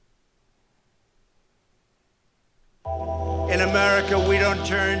In America, we don't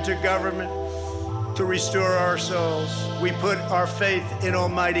turn to government to restore our souls. We put our faith in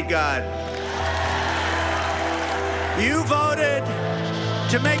Almighty God. You voted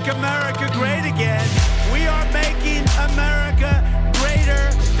to make America great again. We are making America greater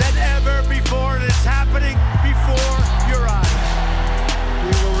than ever before, and it's happening before your eyes.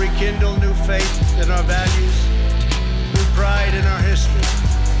 We will rekindle new faith in our values, new pride in our history,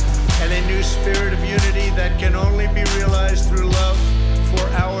 and a new spirit of unity that can only be realized through love for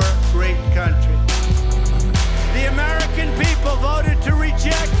our great country. The American people voted to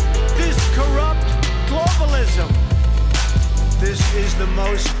reject this corrupt globalism. This is the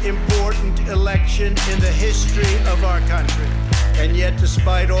most important election in the history of our country. And yet,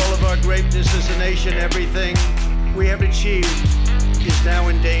 despite all of our greatness as a nation, everything we have achieved is now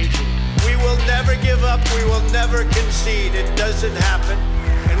in danger. We will never give up. We will never concede. It doesn't happen.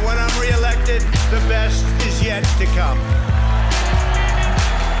 And when I'm reelected, the best is yet to come.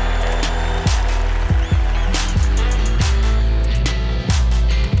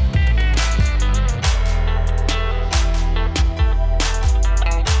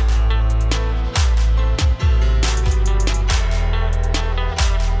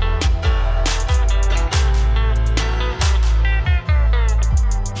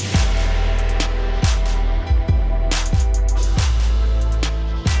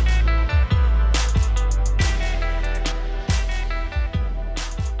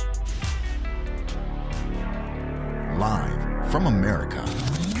 From America,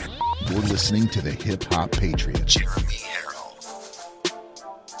 you're listening to the Hip Hop Patriot, Jeremy Herrell.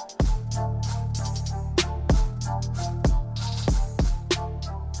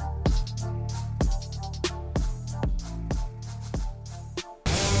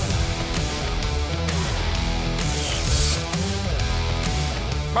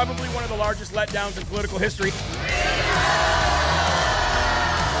 Probably one of the largest letdowns in political history.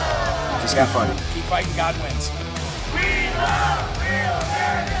 Just got fun. Keep fighting, God wins. We love real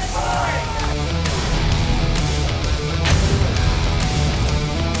American boys!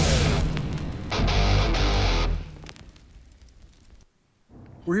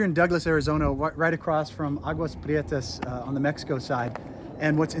 We're here in Douglas, Arizona, right across from Aguas Prietas on the Mexico side.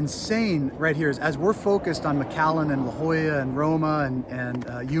 And what's insane right here is as we're focused on McAllen and La Jolla and Roma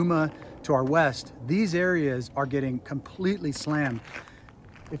and Yuma to our west, these areas are getting completely slammed.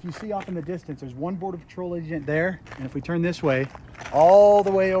 If you see off in the distance, there's one Border Patrol agent there, and if we turn this way, all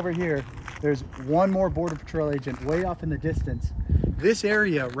the way over here, there's one more Border Patrol agent way off in the distance. This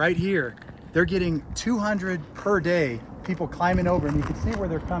area right here, they're getting 200 per day, people climbing over, and you can see where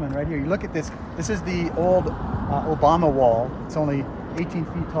they're coming right here. You look at this, this is the old Obama wall. It's only 18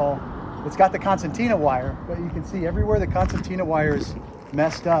 feet tall. It's got the concertina wire, but you can see everywhere the concertina wire is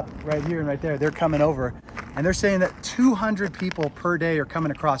messed up right here and right there. They're coming over, and they're saying that 200 people per day are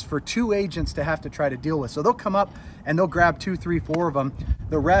coming across for 2 agents to have to try to deal with. So they'll come up and they'll grab 2, 3, 4 of them.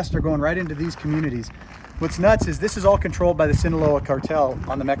 The rest are going right into these communities. What's nuts is this is all controlled by the Sinaloa cartel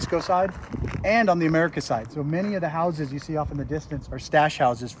on the Mexico side and on the America side. So many of the houses you see off in the distance are stash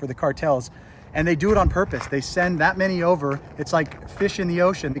houses for the cartels, and they do it on purpose. They send that many over. It's like fish in the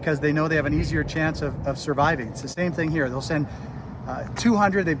ocean because they know they have an easier chance of surviving. It's the same thing here. They'll send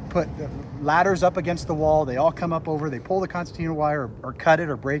 200, they put ladders up against the wall, they all come up over, they pull the concertina wire or cut it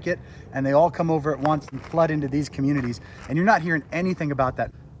or break it, and they all come over at once and flood into these communities. And you're not hearing anything about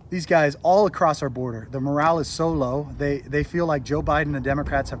that. These guys all across our border, the morale is so low, they feel like Joe Biden and the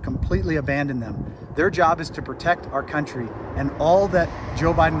Democrats have completely abandoned them. Their job is to protect our country, and all that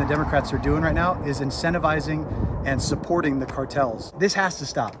Joe Biden and the Democrats are doing right now is incentivizing and supporting the cartels. This has to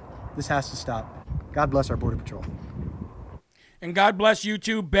stop. This has to stop. God bless our Border Patrol. And God bless you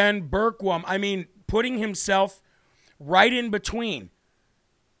too, Ben Bergquam. I mean, putting himself right in between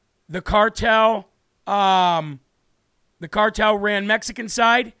the cartel ran Mexican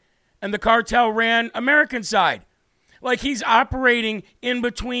side and the cartel ran American side. Like he's operating in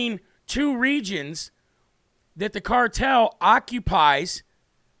between 2 regions that the cartel occupies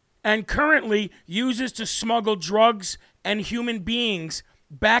and currently uses to smuggle drugs and human beings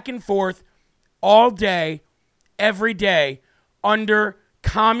back and forth all day, every day, under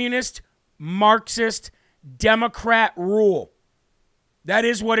communist, Marxist, Democrat rule. That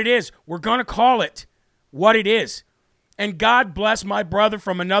is what it is. We're going to call it what it is. And God bless my brother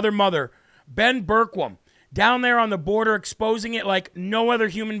from another mother, Ben Bergquam, down there on the border exposing it like no other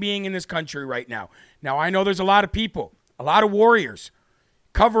human being in this country right now. Now, I know there's a lot of people, a lot of warriors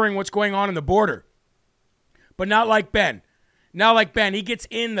covering what's going on in the border, but not like Ben. Not like Ben. He gets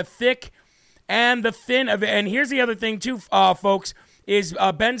in the thick and the thin of it. And here's the other thing too, folks, is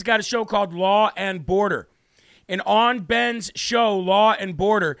Ben's got a show called Law and Border. And on Ben's show, Law and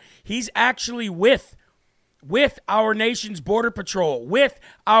Border, he's actually with our nation's Border Patrol, with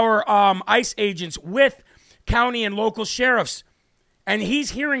our ICE agents, with county and local sheriffs. And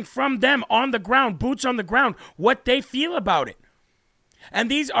he's hearing from them on the ground, boots on the ground, what they feel about it.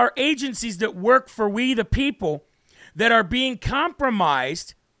 And these are agencies that work for we the people that are being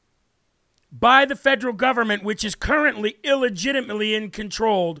compromised by the federal government, which is currently illegitimately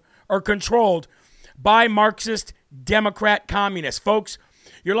controlled by Marxist Democrat communists. Folks,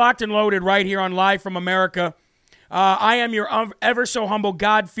 you're locked and loaded right here on Live from America. I am your ever so humble,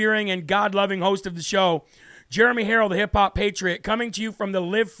 God-fearing, and God-loving host of the show, Jeremy Harrell, the hip-hop patriot, coming to you from the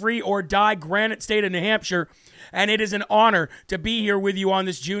Live Free or Die Granite State of New Hampshire. And it is an honor to be here with you on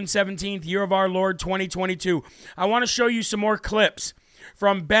this June 17th, year of our Lord 2022. I want to show you some more clips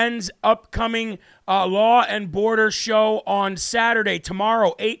from Ben's upcoming Law and Border show on Saturday,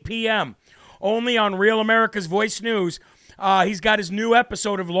 tomorrow, 8 p.m., only on Real America's Voice News. He's got his new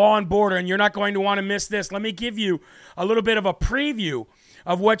episode of Law and Border, and you're not going to want to miss this. Let me give you a little bit of a preview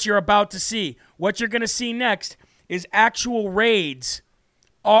of what you're about to see. What you're going to see next is actual raids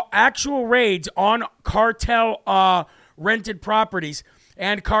on cartel rented properties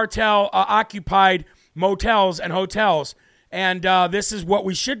and cartel occupied motels and hotels. And this is what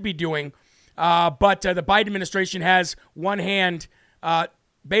we should be doing. But the Biden administration has one hand,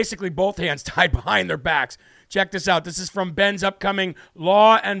 basically both hands tied behind their backs. Check this out. This is from Ben's upcoming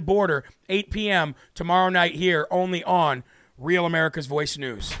Law and Border, 8 p.m. tomorrow night here, only on Real America's Voice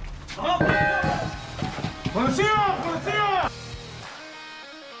News.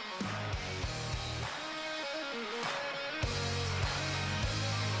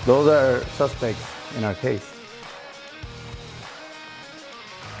 Those are suspects in our case.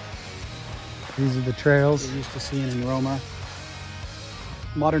 These are the trails we're used to seeing in Roma.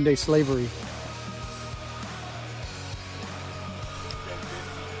 Modern day slavery.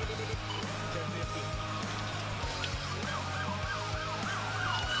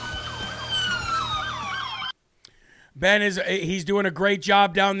 Ben he's doing a great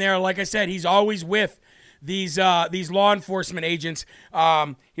job down there. Like I said, he's always with these law enforcement agents.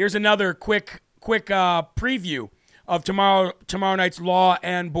 Here's another quick preview of tomorrow night's Law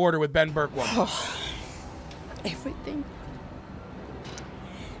and Border with Ben Bergquam. Oh, everything.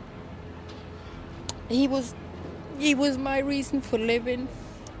 He was my reason for living.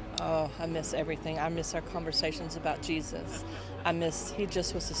 Oh, I miss everything. I miss our conversations about Jesus. He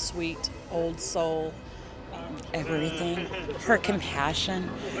just was a sweet old soul. Everything. Her compassion,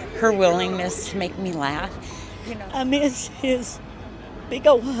 her willingness to make me laugh. You know. I miss his big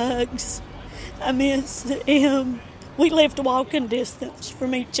old hugs. I miss him. We lived walking distance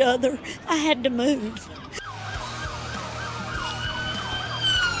from each other. I had to move.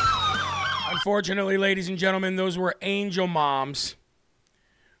 Unfortunately, ladies and gentlemen, those were angel moms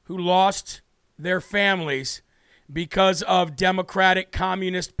who lost their families because of democratic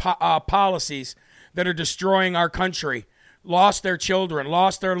communist policies that are destroying our country. Lost their children,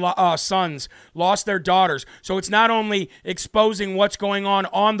 lost their sons, lost their daughters. So it's not only exposing what's going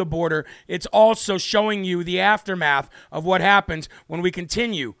on the border, it's also showing you the aftermath of what happens when we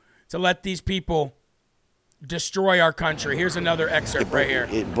continue to let these people destroy our country. Here's another excerpt right here.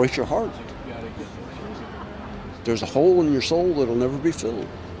 It breaks your heart. There's a hole in your soul that'll never be filled.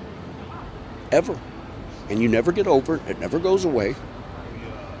 Ever. And you never get over it. It never goes away.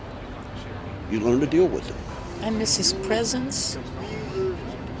 You learn to deal with it. I miss his presence. Oh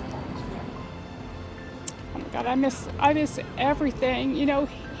my God, I miss everything. You know,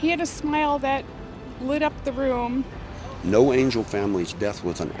 he had a smile that lit up the room. No angel family's death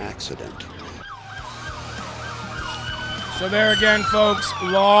was an accident. So there again, folks,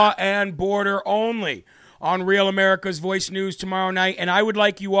 Law and Border only on Real America's Voice News tomorrow night. And I would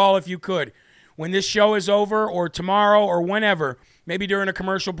like you all, if you could, when this show is over or tomorrow or whenever, maybe during a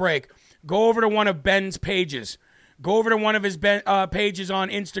commercial break, go over to one of Ben's pages. Go over to one of his pages on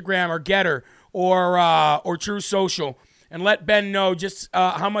Instagram or Getter or True Social and let Ben know just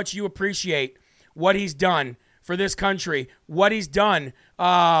how much you appreciate what he's done for this country, what he's done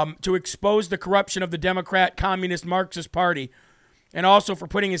to expose the corruption of the Democrat, Communist, Marxist Party, and also for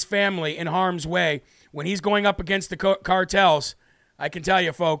putting his family in harm's way. When he's going up against the cartels, I can tell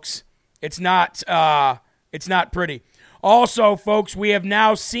you, folks, it's not pretty. Also, folks, we have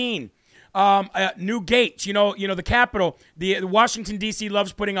now seen new gates. You know, the Capitol, the Washington, D.C.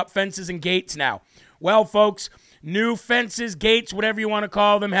 loves putting up fences and gates now. Well, folks, new fences, gates, whatever you want to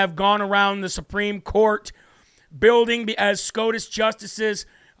call them, have gone around the Supreme Court building as SCOTUS justices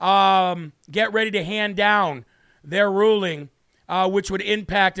get ready to hand down their ruling which would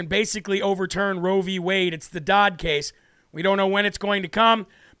impact and basically overturn Roe v. Wade. It's the Dodd case. We don't know when it's going to come,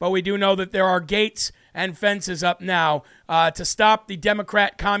 but we do know that there are gates and fences up now to stop the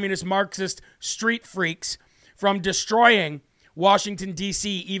Democrat, communist, Marxist street freaks from destroying Washington, D.C.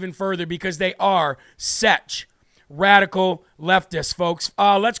 even further, because they are such radical leftists, folks.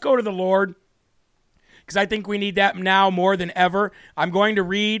 Let's go to the Lord, because I think we need that now more than ever. I'm going to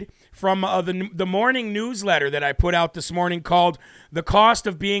read from the morning newsletter that I put out this morning called The Cost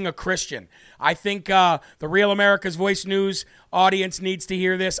of Being a Christian. I think the Real America's Voice News audience needs to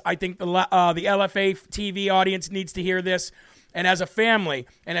hear this. I think the LFA TV audience needs to hear this. And as a family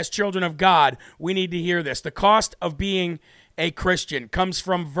and as children of God, we need to hear this. The cost of being a Christian comes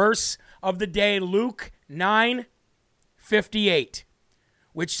from verse of the day, Luke 9:58,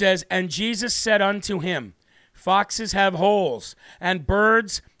 which says, "And Jesus said unto him, Foxes have holes, and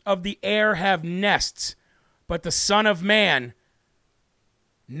birds of the air have nests, but the Son of Man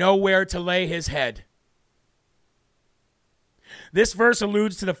nowhere to lay his head." This verse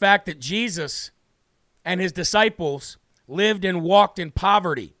alludes to the fact that Jesus and his disciples lived and walked in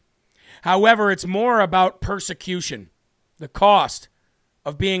poverty. However, it's more about persecution, the cost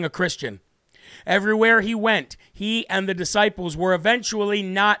of being a Christian. Everywhere he went, he and the disciples were eventually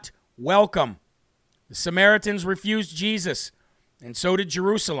not welcome. The Samaritans refused Jesus, and so did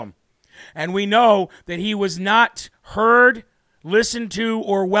Jerusalem. And we know that he was not heard, listened to,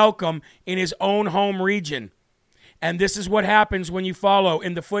 or welcome in his own home region. And this is what happens when you follow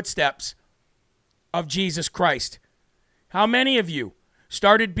in the footsteps of Jesus Christ. How many of you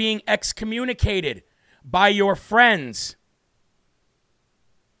started being excommunicated by your friends,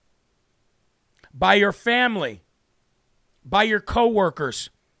 by your family, by your coworkers,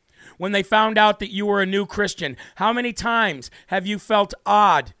 when they found out that you were a new Christian? How many times have you felt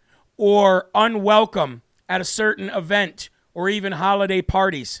odd or unwelcome at a certain event or even holiday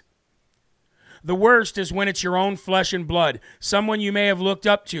parties? The worst is when it's your own flesh and blood, someone you may have looked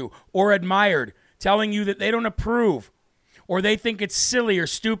up to or admired, telling you that they don't approve or they think it's silly or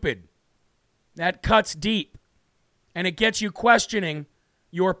stupid. That cuts deep, and it gets you questioning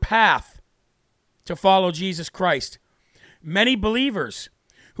your path to follow Jesus Christ. Many believers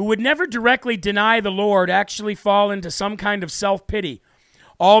who would never directly deny the Lord actually fall into some kind of self-pity,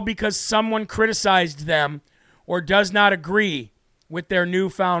 all because someone criticized them or does not agree with their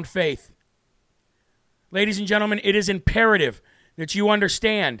newfound faith. Ladies and gentlemen, it is imperative that you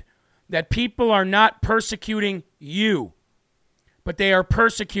understand that people are not persecuting you, but they are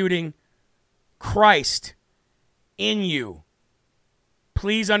persecuting Christ in you.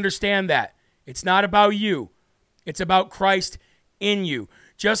 Please understand that. It's not about you. It's about Christ in you.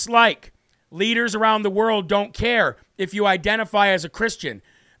 Just like leaders around the world don't care if you identify as a Christian,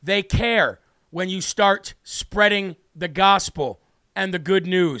 they care when you start spreading the gospel and the good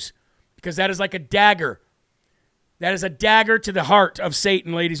news, because that is like a dagger. That is a dagger to the heart of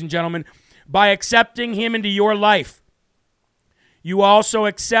Satan, ladies and gentlemen. By accepting him into your life, you also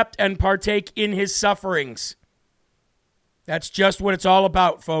accept and partake in his sufferings. That's just what it's all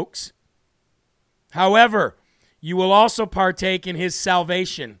about, folks. However, you will also partake in his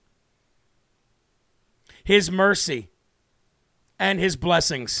salvation, his mercy, and his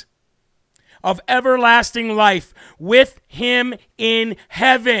blessings of everlasting life with him in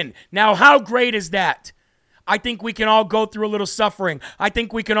heaven. Now, how great is that? I think we can all go through a little suffering. I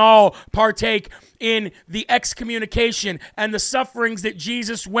think we can all partake in the excommunication and the sufferings that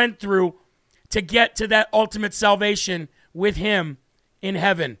Jesus went through to get to that ultimate salvation with him in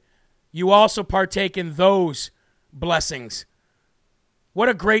heaven. You also partake in those blessings. What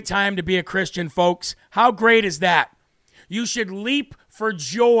a great time to be a Christian, folks. How great is that? You should leap for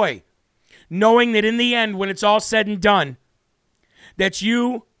joy, knowing that in the end, when it's all said and done, that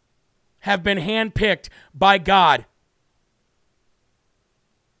you have been handpicked by God.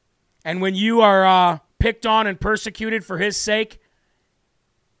 And when you are picked on and persecuted for his sake,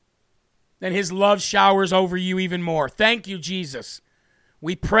 then his love showers over you even more. Thank you, Jesus.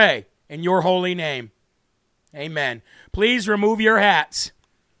 We pray in your holy name. Amen. Please remove your hats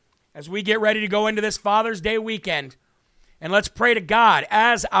as we get ready to go into this Father's Day weekend. And let's pray to God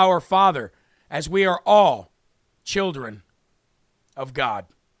as our Father, as we are all children of God.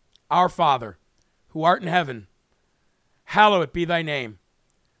 Our Father, who art in heaven, hallowed be thy name.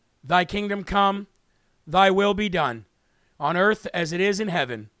 Thy kingdom come, thy will be done, on earth as it is in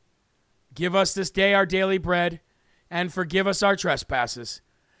heaven. Give us this day our daily bread, and forgive us our trespasses,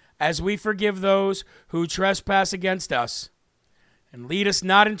 as we forgive those who trespass against us. And lead us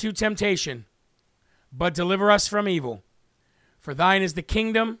not into temptation, but deliver us from evil. For thine is the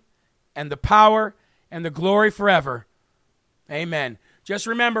kingdom, and the power, and the glory forever. Amen. Just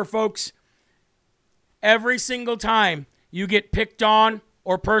remember, folks, every single time you get picked on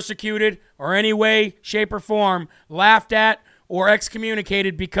or persecuted or any way, shape, or form, laughed at or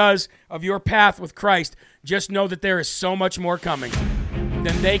excommunicated because of your path with Christ, just know that there is so much more coming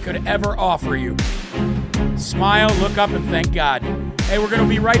than they could ever offer you. Smile, look up, and thank God. Hey, we're going to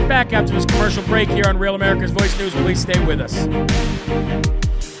be right back after this commercial break here on Real America's Voice News. Please stay with us.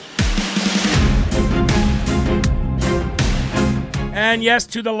 And yes,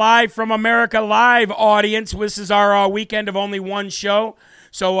 to the Live from America Live audience, this is our weekend of only one show,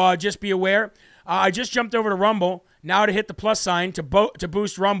 so just be aware. I just jumped over to Rumble, now to hit the plus sign to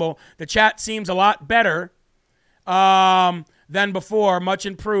boost Rumble. The chat seems a lot better than before, much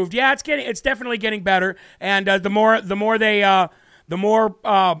improved. Yeah, it's definitely getting better, and the more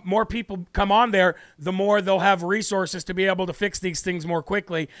people come on there, the more they'll have resources to be able to fix these things more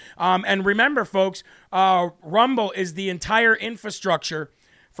quickly. And remember, folks, Rumble is the entire infrastructure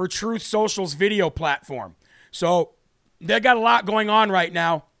for Truth Social's video platform. So they got a lot going on right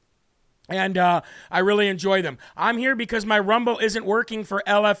now, and I really enjoy them. I'm here because my Rumble isn't working for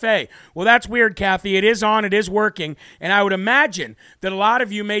LFA. Well, that's weird, Kathy. It is on. It is working. And I would imagine that a lot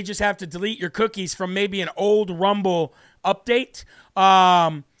of you may just have to delete your cookies from maybe an old Rumble update,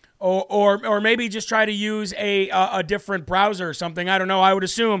 or maybe just try to use a different browser or something. I don't know. I would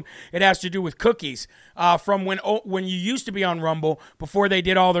assume it has to do with cookies from when you used to be on Rumble before they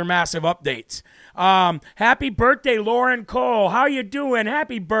did all their massive updates. Happy birthday, Lauren Cole. How you doing?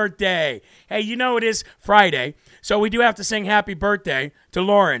 Happy birthday. Hey, you know it is Friday, so we do have to sing happy birthday to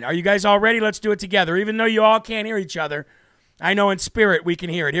Lauren. Are you guys all ready? Let's do it together. Even though you all can't hear each other, I know in spirit we can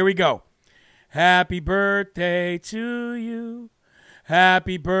hear it. Here we go. Happy birthday to you.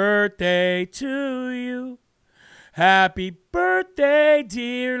 Happy birthday to you. Happy birthday,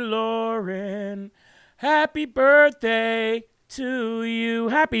 dear Lauren. Happy birthday to you.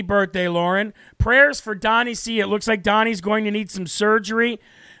 Happy birthday, Lauren. Prayers for Donnie C. It looks like Donnie's going to need some surgery.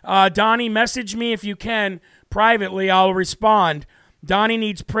 Donnie, message me if you can privately. I'll respond. Donnie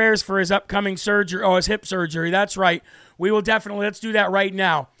needs prayers for his upcoming surgery. Oh, his hip surgery. That's right. We will definitely, let's do that right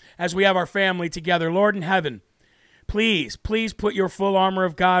now as we have our family together. Lord in heaven, please put your full armor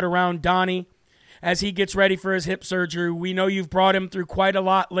of God around Donnie as he gets ready for his hip surgery. We know you've brought him through quite a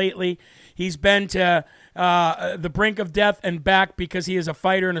lot lately. He's been to the brink of death and back because he is a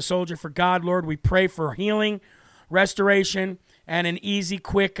fighter and a soldier for God. Lord, we pray for healing, restoration, and an easy,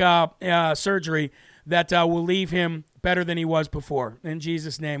 quick surgery that will leave him better than he was before. In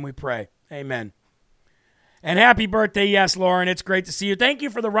Jesus' name we pray. Amen. And happy birthday, yes, Lauren. It's great to see you. Thank you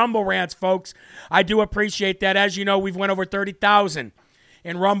for the Rumble rants, folks. I do appreciate that. As you know, we've went over 30,000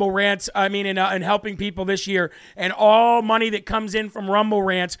 in Rumble rants, in helping people this year. And all money that comes in from Rumble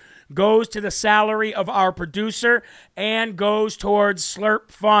rants goes to the salary of our producer and goes towards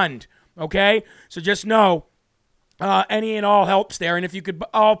Slurp Fund, okay? So just know any and all helps there. And if you could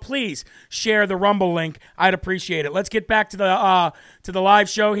all please share the Rumble link, I'd appreciate it. Let's get back to the live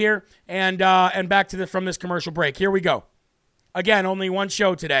show here and back to from this commercial break. Here we go. Again, only one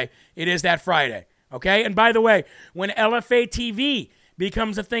show today. It is that Friday, okay? And by the way, when LFA TV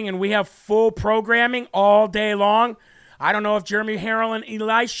becomes a thing and we have full programming all day long, I don't know if Jeremy Harrell and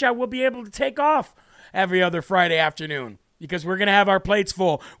Elisha will be able to take off every other Friday afternoon because we're going to have our plates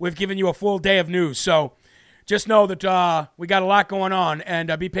full. We've given you a full day of news, so just know that we got a lot going on,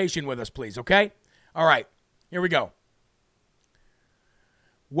 and be patient with us, please, okay? All right, here we go.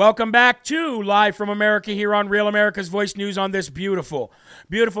 Welcome back to Live from America here on Real America's Voice News on this beautiful,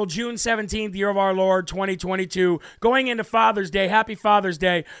 beautiful June 17th, year of our Lord, 2022. Going into Father's Day, happy Father's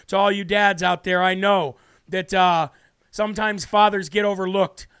Day to all you dads out there. I know that sometimes fathers get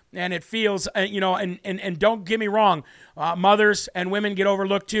overlooked, and it feels, and don't get me wrong, mothers and women get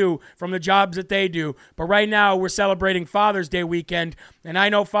overlooked too from the jobs that they do. But right now we're celebrating Father's Day weekend, and I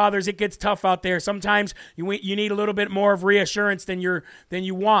know fathers, it gets tough out there. Sometimes you need a little bit more of reassurance than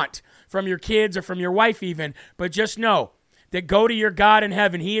you want from your kids or from your wife even. But just know that go to your God in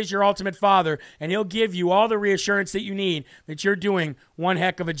heaven. He is your ultimate father, and he'll give you all the reassurance that you need that you're doing one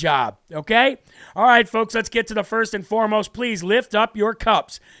heck of a job, okay? All right, folks, let's get to the first and foremost. Please lift up your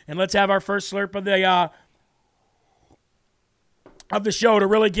cups, and let's have our first slurp of the show to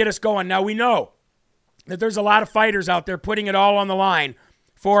really get us going. Now, we know that there's a lot of fighters out there putting it all on the line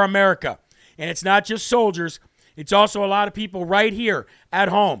for America, and it's not just soldiers. It's also a lot of people right here at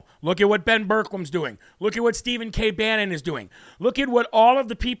home. Look at what Ben Berquam's doing. Look at what Stephen K. Bannon is doing. Look at what all of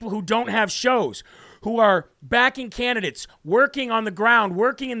the people who don't have shows, who are backing candidates, working on the ground,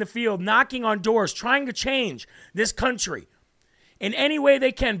 working in the field, knocking on doors, trying to change this country in any way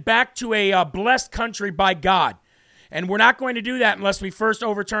they can back to a blessed country by God. And we're not going to do that unless we first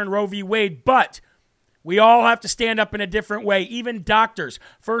overturn Roe v. Wade. But we all have to stand up in a different way. Even doctors,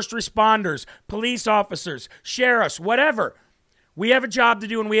 first responders, police officers, sheriffs, whatever. We have a job to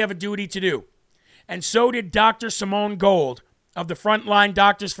do and we have a duty to do. And so did Dr. Simone Gold of the Frontline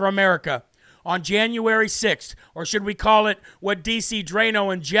Doctors for America on January 6th, or should we call it what DC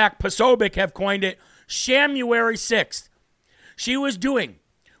Drano and Jack Posobiec have coined it, Shamuary 6th. She was doing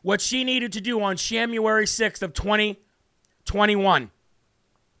what she needed to do on Shamuary 6th of 2021.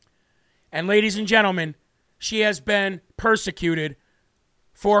 And ladies and gentlemen, she has been persecuted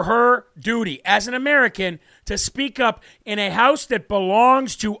for her duty as an American to speak up in a house that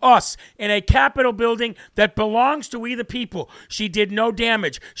belongs to us, in a Capitol building that belongs to we the people. She did no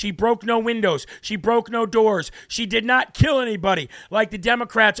damage. She broke no windows. She broke no doors. She did not kill anybody like the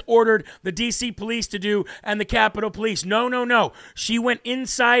Democrats ordered the D.C. police to do and the Capitol Police. No. She went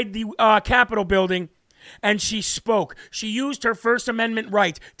inside the Capitol building and she spoke. She used her First Amendment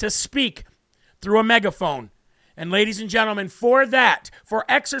right to speak through a megaphone. And ladies and gentlemen, for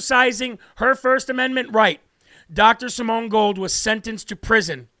exercising her First Amendment right, Dr. Simone Gold was sentenced to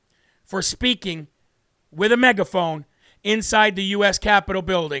prison for speaking with a megaphone inside the U.S. Capitol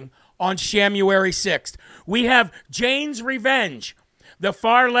building on Shamuary 6th. We have Jane's Revenge, the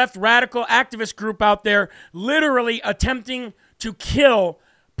far-left radical activist group out there literally attempting to kill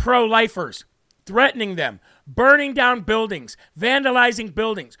pro-lifers, threatening them, burning down buildings, vandalizing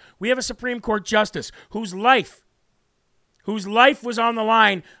buildings. We have a Supreme Court justice whose life was on the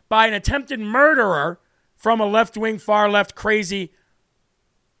line by an attempted murderer from a left-wing, far-left, crazy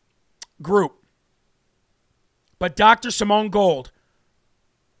group. But Dr. Simone Gold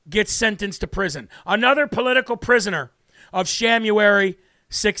gets sentenced to prison. Another political prisoner of Shamuary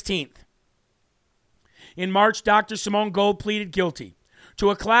 16th. In March, Dr. Simone Gold pleaded guilty to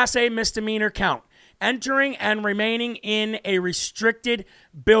a Class A misdemeanor count, entering and remaining in a restricted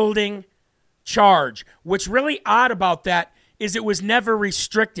building charge. What's really odd about that is it was never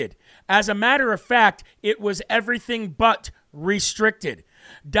restricted. As a matter of fact, it was everything but restricted.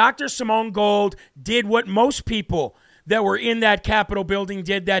 Dr. Simone Gold did what most people that were in that Capitol building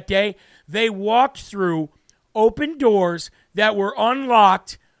did that day. They walked through open doors that were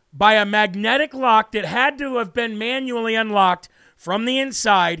unlocked by a magnetic lock that had to have been manually unlocked from the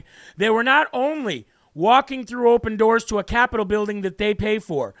inside. They were not only walking through open doors to a Capitol building that they pay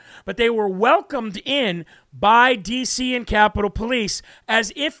for, but they were welcomed in by D.C. and Capitol Police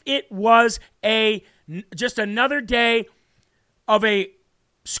as if it was just another day of a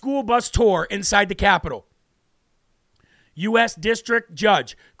school bus tour inside the Capitol. U.S. District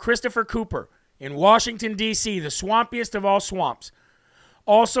Judge Christopher Cooper in Washington, D.C., the swampiest of all swamps,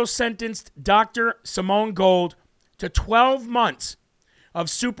 also sentenced Dr. Simone Gold to 12 months of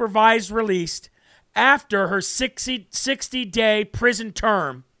supervised release after her 60-day prison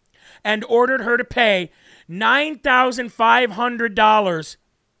term and ordered her to pay $9,500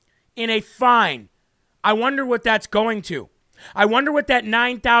 in a fine. I wonder what that's going to. I wonder what that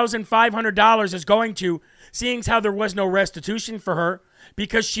 $9,500 is going to, seeing how there was no restitution for her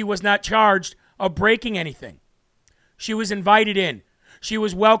because she was not charged of breaking anything. She was invited in. She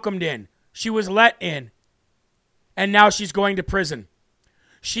was welcomed in. She was let in. And now she's going to prison.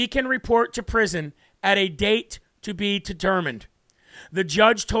 She can report to prison at a date to be determined. The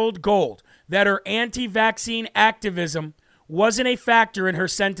judge told Gold that her anti-vaccine activism wasn't a factor in her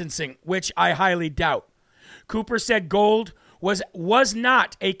sentencing, which I highly doubt. Cooper said Gold was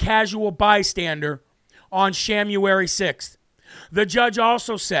not a casual bystander on Shamuary 6th. The judge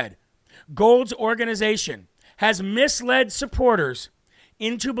also said Gold's organization has misled supporters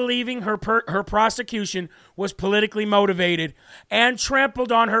into believing her prosecution was politically motivated and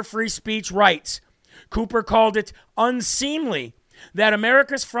trampled on her free speech rights. Cooper called it unseemly that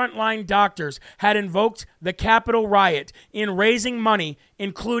America's frontline doctors had invoked the Capitol riot in raising money,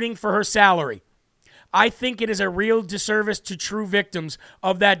 including for her salary. I think it is a real disservice to true victims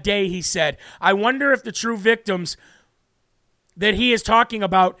of that day, he said. I wonder if the true victims that he is talking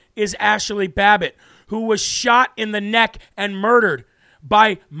about is Ashley Babbitt, who was shot in the neck and murdered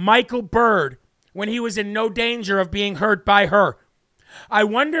by Michael Byrd when he was in no danger of being hurt by her. I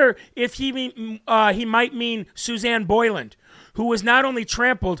wonder if he might mean Suzanne Boyland, who was not only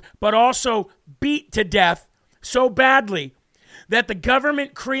trampled but also beat to death so badly that the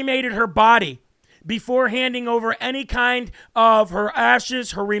government cremated her body before handing over any kind of her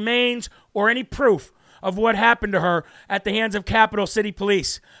ashes, her remains, or any proof of what happened to her at the hands of Capitol City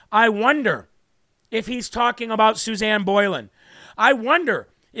Police. I wonder if he's talking about Suzanne Boyland. I wonder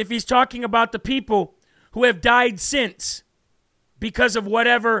if he's talking about the people who have died since because of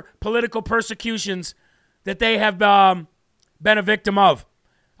whatever political persecutions that they have been a victim of.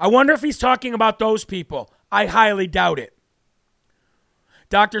 I wonder if he's talking about those people. I highly doubt it.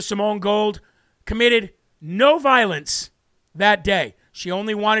 Dr. Simone Gold committed no violence that day. She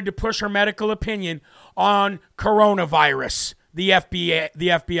only wanted to push her medical opinion on coronavirus, the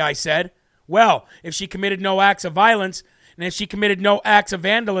FBI said. Well, if she committed no acts of violence and if she committed no acts of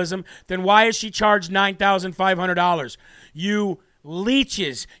vandalism, then why is she charged $9,500? You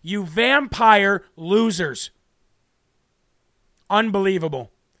leeches, you vampire losers.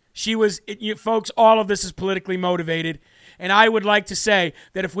 Unbelievable. Folks, all of this is politically motivated. And I would like to say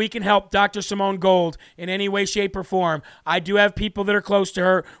that if we can help Dr. Simone Gold in any way, shape, or form, I do have people that are close to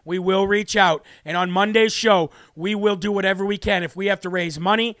her. We will reach out. And on Monday's show, we will do whatever we can. If we have to raise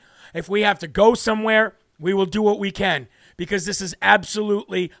money, if we have to go somewhere, we will do what we can. Because this is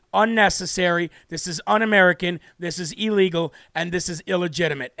absolutely unnecessary. This is un-American. This is illegal. And this is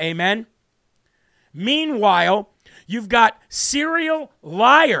illegitimate. Amen? Meanwhile, you've got serial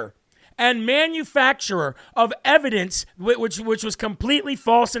liar and manufacturer of evidence which was completely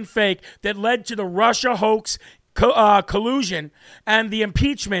false and fake that led to the Russia hoax collusion and the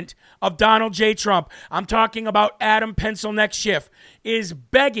impeachment of Donald J. Trump. I'm talking about Adam Pencil-Neck Schiff is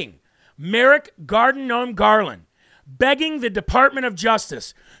begging Merrick Garland, begging the Department of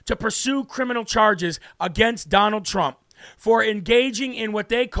Justice to pursue criminal charges against Donald Trump for engaging in what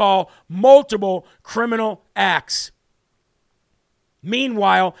they call multiple criminal acts.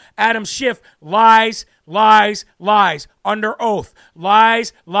 Meanwhile, Adam Schiff lies under oath.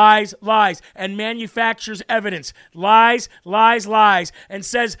 Lies, and manufactures evidence. Lies, and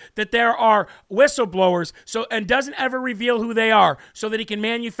says that there are whistleblowers and doesn't ever reveal who they are so that he can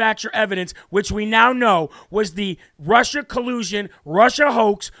manufacture evidence, which we now know was the Russia collusion, Russia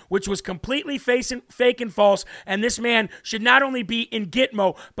hoax, which was completely fake and false, and this man should not only be in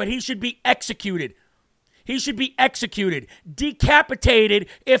Gitmo, but he should be executed. He should be executed, decapitated,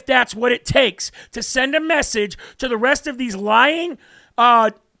 if that's what it takes, to send a message to the rest of these lying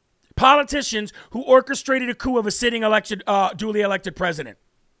politicians who orchestrated a coup of a sitting duly elected president.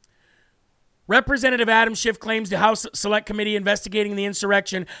 Representative Adam Schiff claims the House Select Committee investigating the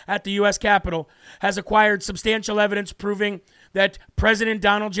insurrection at the U.S. Capitol has acquired substantial evidence proving that President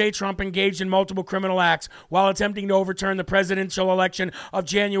Donald J. Trump engaged in multiple criminal acts while attempting to overturn the presidential election of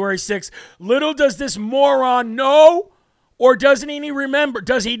January 6th. Little does this moron know, or does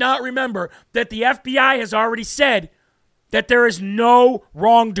he not remember that the FBI has already said that there is no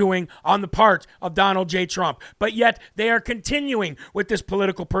wrongdoing on the part of Donald J. Trump. But yet they are continuing with this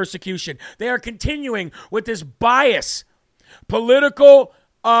political persecution. They are continuing with this bias, political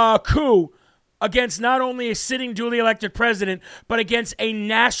coup against not only a sitting duly elected president, but against a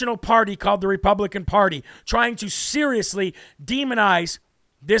national party called the Republican Party, trying to seriously demonize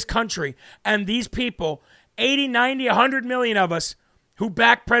this country and these people, 80, 90, 100 million of us, who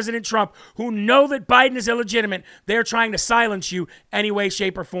back President Trump, who know that Biden is illegitimate. They're trying to silence you any way,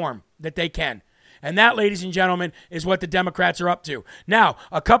 shape, or form that they can. And that, ladies and gentlemen, is what the Democrats are up to. Now,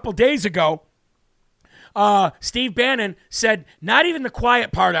 a couple days ago, Steve Bannon said not even the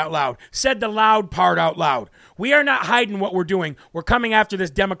quiet part out loud, said the loud part out loud. We are not hiding what we're doing. We're coming after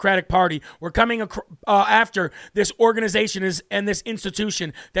this Democratic Party. We're coming after this organization and this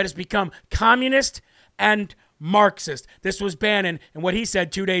institution that has become communist and Marxist. This was Bannon and what he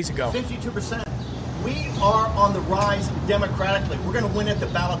said 2 days ago. 52%. We are on the rise democratically. We're going to win at the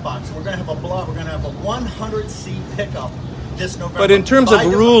ballot box. We're going to have a 100-seat pickup this November. But in terms of the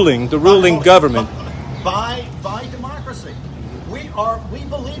ruling government, by democracy, we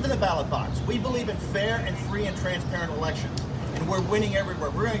believe in the ballot box. We believe in fair and free and transparent elections. And we're winning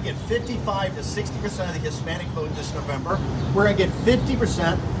everywhere. We're going to get 55 to 60% of the Hispanic vote this November. We're going to get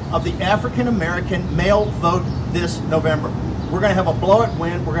 50% of the African-American male vote this November. We're going to have a blowout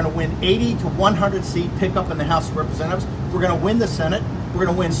win. We're going to win 80 to 100 seat pickup in the House of Representatives. We're going to win the Senate. We're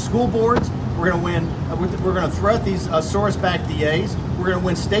going to win school boards. We're going to win. We're going to throw out these Soros-backed DAs. We're going to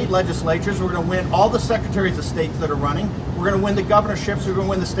win state legislatures. We're going to win all the secretaries of states that are running. We're going to win the governorships. We're going to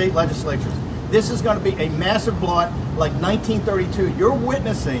win the state legislatures. This is going to be a massive blowout like 1932. You're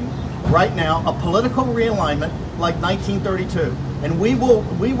witnessing right now a political realignment like 1932. And we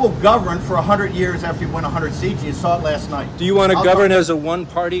will govern for 100 years after we win 100 seats. You saw it last night. Do you want to govern as a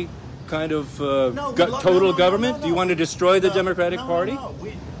one-party kind of total government? Do you want to destroy the Democratic Party?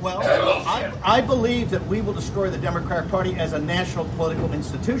 I believe that we will destroy the Democratic Party as a national political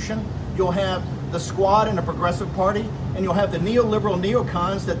institution. You'll have the Squad and the Progressive Party, and you'll have the neoliberal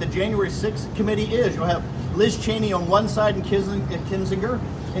neocons that the January 6th committee is. You'll have Liz Cheney on one side and Kinzinger,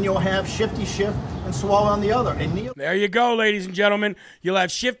 and you'll have Shifty Schiff and Swalwell on the other. And there you go, ladies and gentlemen. You'll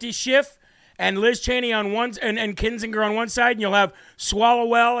have Shifty Schiff and Liz Cheney on one and Kinzinger on one side, and you'll have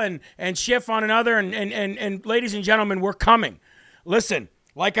Swalwell and Schiff on another. And ladies and gentlemen, we're coming. Listen,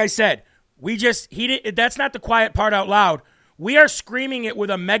 like I said, that's not the quiet part out loud. We are screaming it with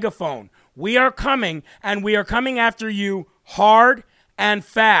a megaphone. We are coming, and we are coming after you hard and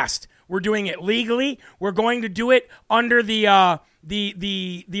fast. We're doing it legally. We're going to do it under the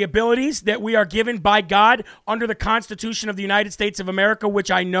abilities that we are given by God under the Constitution of the United States of America,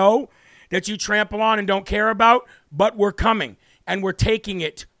 which I know that you trample on and don't care about, but we're coming, and we're taking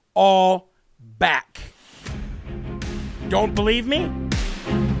it all back. Don't believe me?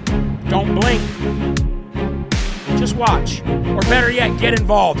 Don't blink. Just watch. Or better yet, get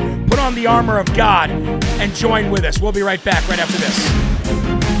involved. Put on the armor of God and join with us. We'll be right back right after this.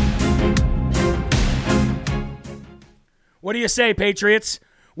 What do you say, Patriots?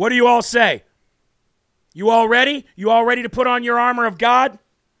 What do you all say? You all ready? You all ready to put on your armor of God?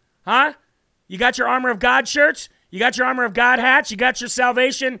 Huh? You got your armor of God shirts? You got your armor of God hats? You got your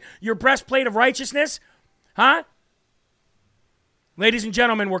salvation, your breastplate of righteousness? Huh? Ladies and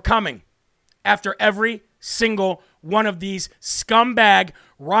gentlemen, we're coming after every single one of these scumbag,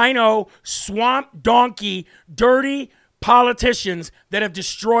 rhino, swamp donkey, dirty politicians that have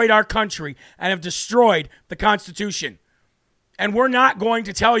destroyed our country and have destroyed the Constitution. And we're not going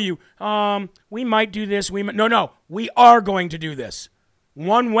to tell you, we might do this. No, we are going to do this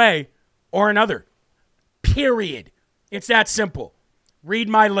one way or another. Period. It's that simple. Read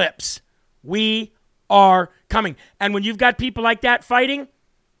my lips. We are coming. And when you've got people like that fighting,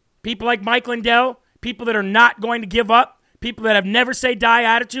 people like Mike Lindell, people that are not going to give up, people that have never say die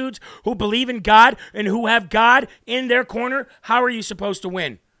attitudes, who believe in God and who have God in their corner, how are you supposed to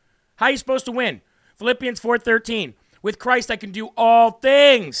win? How are you supposed to win? Philippians 4:13. With Christ I can do all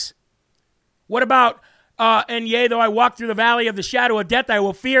things. What about, and yea, though I walk through the valley of the shadow of death, I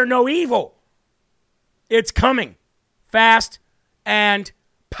will fear no evil. It's coming. Fast and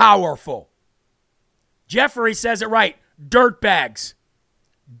powerful. Jeffrey says it right. Dirtbags.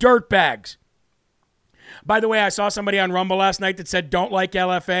 Dirtbags. By the way, I saw somebody on Rumble last night that said don't like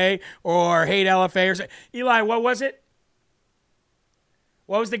LFA or hate LFA. Or something. Eli, what was it?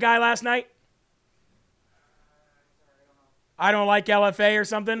 What was the guy last night? I don't like LFA or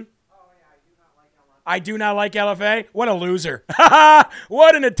something? I do not like LFA. What a loser.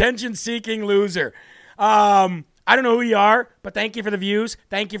 What an attention-seeking loser. I don't know who you are, but thank you for the views.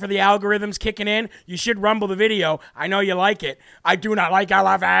 Thank you for the algorithms kicking in. You should rumble the video. I know you like it. I do not like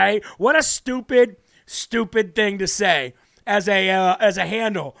LFA. What a stupid thing to say as a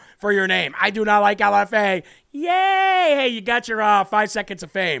handle for your name. I do not like LFA. Yay! Hey, you got your 5 seconds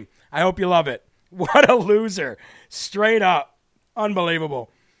of fame. I hope you love it. What a loser. Straight up.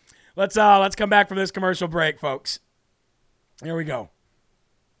 Unbelievable. Let's come back from this commercial break, folks. Here we go.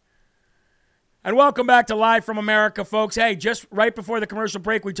 And welcome back to Live from America, folks. Hey, just right before the commercial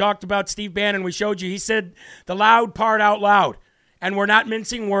break, we talked about Steve Bannon. We showed you. He said the loud part out loud. And we're not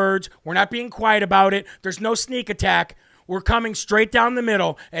mincing words. We're not being quiet about it. There's no sneak attack. We're coming straight down the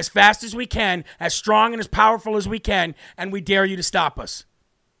middle as fast as we can, as strong and as powerful as we can, and we dare you to stop us.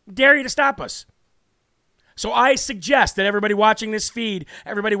 Dare you to stop us. So I suggest that everybody watching this feed,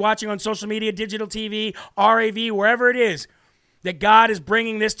 everybody watching on social media, digital TV, RAV, wherever it is, that God is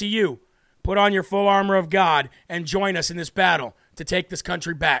bringing this to you. Put on your full armor of God and join us in this battle to take this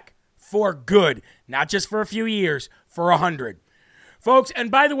country back for good, not just for a few years, for 100. Folks,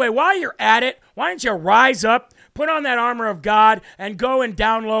 and by the way, while you're at it, why don't you rise up, put on that armor of God, and go and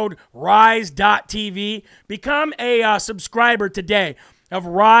download Rise.tv. Become a subscriber today of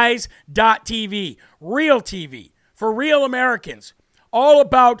Rise.tv, real TV, for real Americans. All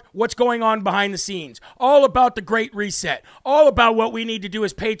about what's going on behind the scenes. All about the Great Reset. All about what we need to do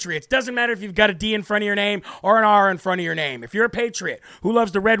as patriots. Doesn't matter if you've got a D in front of your name or an R in front of your name. If you're a patriot who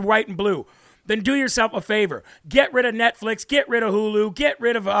loves the red, white, and blue, then do yourself a favor. Get rid of Netflix. Get rid of Hulu. Get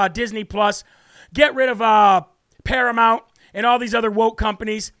rid of Disney Plus. Get rid of Paramount and all these other woke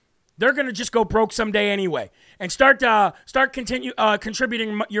companies. They're going to just go broke someday anyway. And start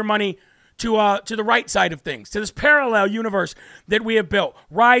contributing your money to the right side of things, to this parallel universe that we have built.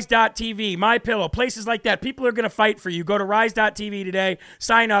 Rise.tv, MyPillow, places like that. People are going to fight for you. Go to Rise.tv today.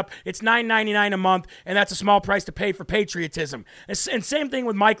 Sign up. It's $9.99 a month, and that's a small price to pay for patriotism. And same thing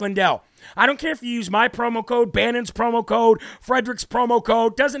with Mike Lindell. I don't care if you use my promo code, Bannon's promo code, Frederick's promo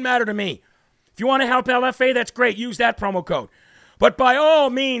code. Doesn't matter to me. If you want to help LFA, that's great. Use that promo code. But by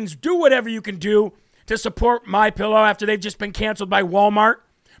all means, do whatever you can do to support MyPillow after they've just been canceled by Walmart.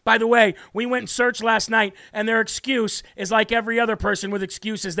 By the way, we went and searched last night, and their excuse is like every other person with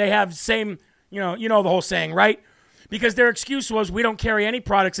excuses. They have the same, you know the whole saying, right? because their excuse was we don't carry any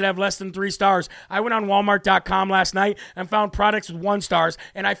products that have less than 3 stars. I went on Walmart.com last night and found products with 1 star,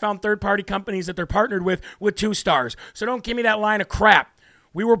 and I found third-party companies that they're partnered with 2 stars. So don't give me that line of crap.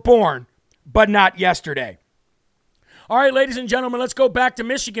 We were born, but not yesterday. All right, ladies and gentlemen, let's go back to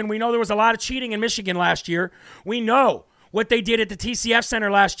Michigan. We know there was a lot of cheating in Michigan last year. We know what they did at the TCF Center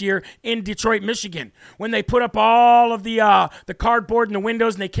last year in Detroit, Michigan, when they put up all of the cardboard in the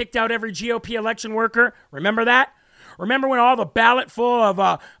windows and they kicked out every GOP election worker. Remember that? Remember when all the ballot full of,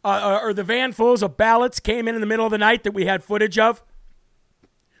 or the van fulls of ballots came in the middle of the night that we had footage of?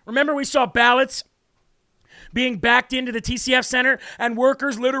 Remember we saw ballots being backed into the TCF Center and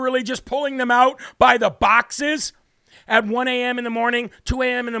workers literally just pulling them out by the boxes at 1 a.m. in the morning, 2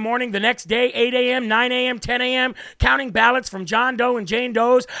 a.m. in the morning, the next day, 8 a.m., 9 a.m., 10 a.m., counting ballots from John Doe and Jane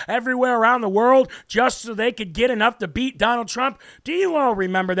Does everywhere around the world just so they could get enough to beat Donald Trump. Do you all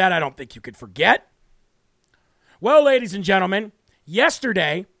remember that? I don't think you could forget. Well, ladies and gentlemen,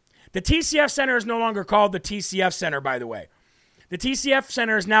 yesterday, the TCF Center is no longer called the TCF Center, by the way. The TCF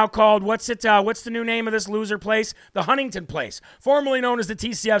Center is now called, what's the new name of this loser place? The Huntington Place, formerly known as the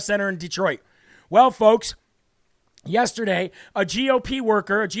TCF Center in Detroit. Well, folks, yesterday, a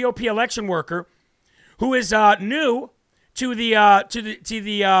GOP election worker, who is new to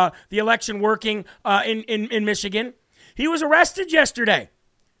the election working in Michigan, he was arrested yesterday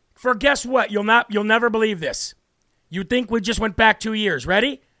for, guess what? You'll never believe this. You'd think we just went back 2 years.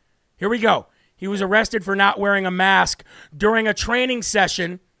 Ready? Here we go. He was arrested for not wearing a mask during a training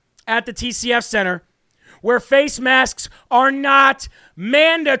session at the TCF Center, where face masks are not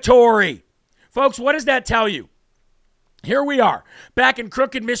mandatory. Folks, what does that tell you? Here we are, back in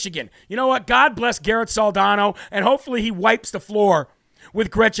Crooked, Michigan. You know what? God bless Garrett Soldano, and hopefully he wipes the floor with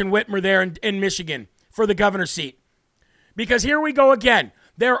Gretchen Whitmer there in Michigan for the governor's seat. Because here we go again.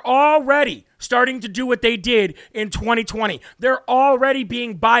 They're already starting to do what they did in 2020. They're already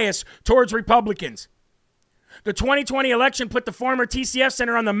being biased towards Republicans. The 2020 election put the former TCF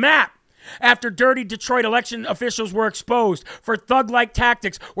Center on the map after dirty Detroit election officials were exposed for thug-like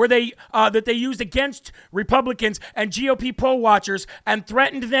tactics that they used against Republicans and GOP poll watchers and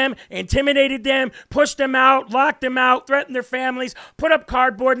threatened them, intimidated them, pushed them out, locked them out, threatened their families, put up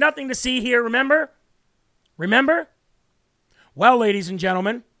cardboard, nothing to see here, remember? Remember? Well, ladies and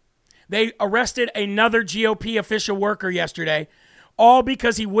gentlemen, they arrested another GOP official worker yesterday, all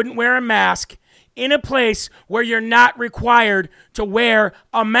because he wouldn't wear a mask in a place where you're not required to wear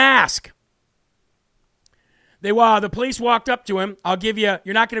a mask. The police walked up to him. I'll give you,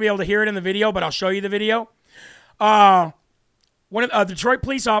 you're not going to be able to hear it in the video, but I'll show you the video. One of the Detroit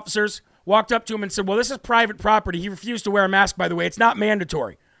police officers walked up to him and said, well, this is private property. He refused to wear a mask, by the way. It's not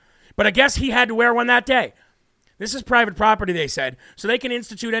mandatory. But I guess he had to wear one that day. This is private property, they said, so they can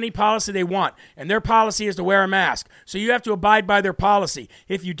institute any policy they want, and their policy is to wear a mask. So you have to abide by their policy.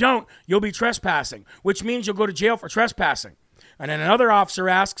 If you don't, you'll be trespassing, which means you'll go to jail for trespassing. And then another officer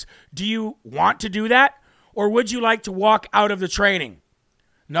asks, do you want to do that, or would you like to walk out of the training?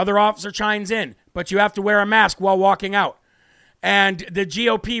 Another officer chimes in, but you have to wear a mask while walking out. And the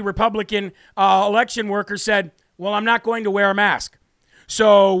GOP Republican election worker said, well, I'm not going to wear a mask.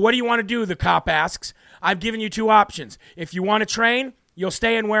 So what do you want to do, the cop asks. I've given you 2 options. If you want to train, you'll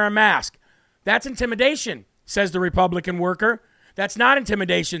stay and wear a mask. That's intimidation, says the Republican worker. That's not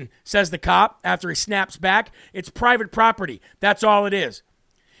intimidation, says the cop after he snaps back. It's private property. That's all it is.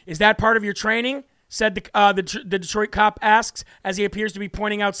 Is that part of your training? Said the Detroit cop asks as he appears to be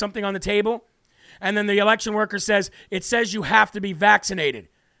pointing out something on the table. And then the election worker says, it says you have to be vaccinated.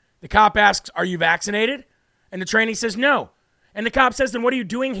 The cop asks, are you vaccinated? And the trainee says, no. And the cop says, then what are you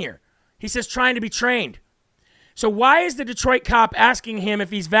doing here? He says, trying to be trained. So why is the Detroit cop asking him if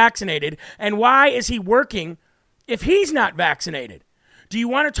he's vaccinated? And why is he working if he's not vaccinated? Do you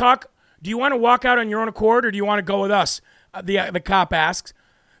want to talk? Do you want to walk out on your own accord, or do you want to go with us? The cop asks.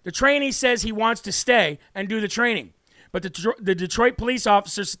 The trainee says he wants to stay and do the training. But the Detroit police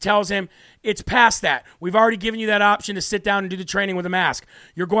officer tells him, it's past that. We've already given you that option to sit down and do the training with a mask.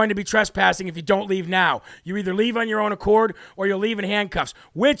 You're going to be trespassing if you don't leave now. You either leave on your own accord or you'll leave in handcuffs.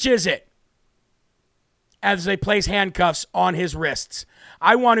 Which is it? As they place handcuffs on his wrists.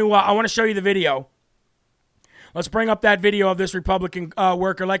 I want to show you the video. Let's bring up that video of this Republican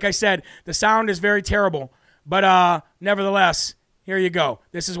worker. Like I said, the sound is very terrible. But nevertheless, here you go.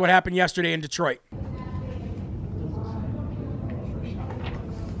 This is what happened yesterday in Detroit.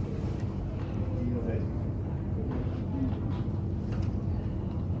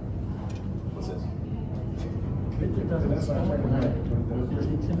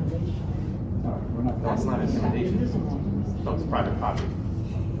 That's not intimidation. No, it's private property.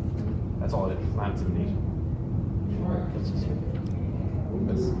 That's all it is. It's not intimidation.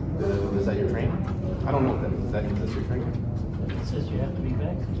 Is that your training? I don't know what that is. Is that your training? It says you have to be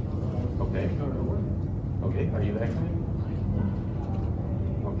vaccinated. Okay. Okay, are you vaccinated?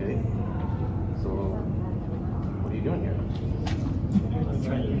 Okay. So, what are you doing here? I'm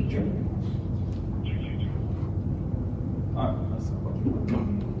trying to be trained.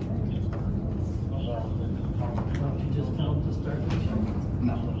 Don't you just tell them to start the training?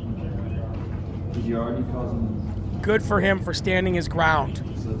 No. Did you already cause them? Good for him for standing his ground.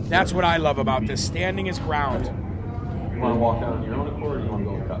 That's what I love about this, standing his ground. You want to walk out on your own accord, or you want to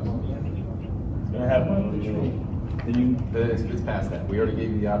go with cups? I have one of these. It's past that. We already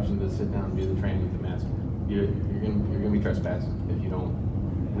gave you the option to sit down and do the training with the mask. You're gonna be trespassed if you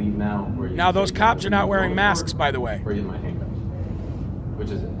don't leave now. Now those cops are not wearing masks, by the way. Or you might handcuffs.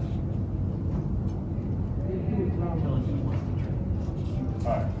 Which is it?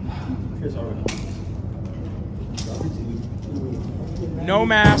 Here's our No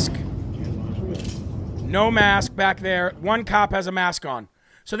mask. No mask back there. One cop has a mask on.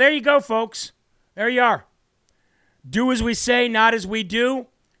 So there you go, folks. There you are. Do as we say, not as we do.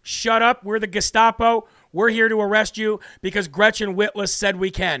 Shut up. We're the Gestapo. We're here to arrest you because Gretchen Whitlas said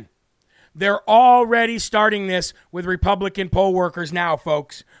we can. They're already starting this with Republican poll workers now,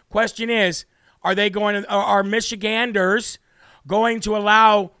 folks. Question is, are Michiganders going to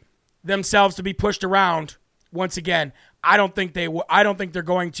allow themselves to be pushed around once again? I don't think they're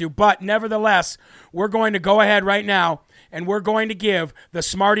going to, but nevertheless, we're going to go ahead right now and we're going to give the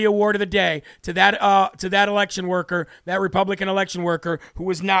Smarty Award of the day to that election worker, that Republican election worker who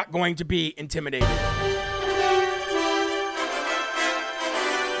was not going to be intimidated.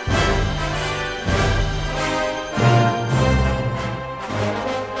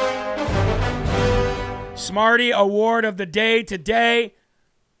 Smarty Award of the day today.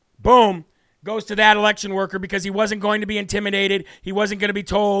 Boom. Goes to that election worker because he wasn't going to be intimidated. He wasn't going to be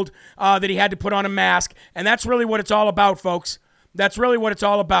told that he had to put on a mask. And that's really what it's all about, folks. That's really what it's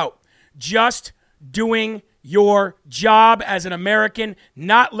all about. Just doing your job as an American,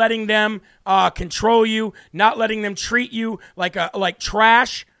 not letting them control you, not letting them treat you like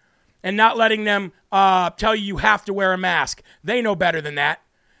trash, and not letting them tell you have to wear a mask. They know better than that.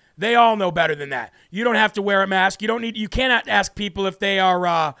 They all know better than that. You don't have to wear a mask. You cannot ask people if they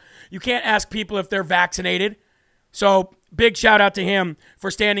are you can't ask people if they're vaccinated. So big shout out to him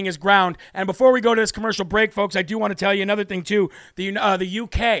for standing his ground. And before we go to this commercial break, folks, I do want to tell you another thing too. The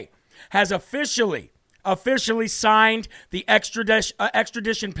UK has officially signed the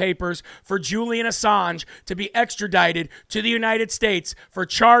extradition papers for Julian Assange to be extradited to the United States for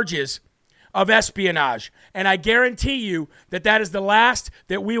charges of espionage. And I guarantee you that is the last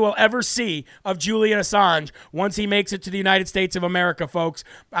that we will ever see of Julian Assange once he makes it to the United States of America, folks.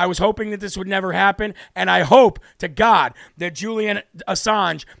 I was hoping that this would never happen, and I hope to God that Julian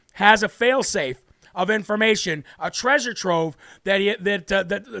Assange has a failsafe of information, a treasure trove that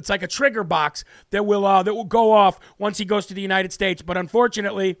it's like a trigger box that will go off once he goes to the United States. But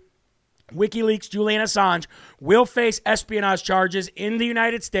unfortunately, WikiLeaks' Julian Assange will face espionage charges in the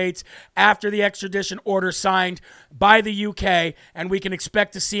United States after the extradition order signed by the UK, and we can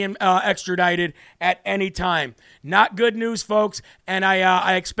expect to see him extradited at any time. Not good news, folks, and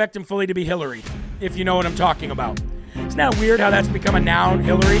I expect him fully to be Hillary, if you know what I'm talking about. Isn't that weird how that's become a noun,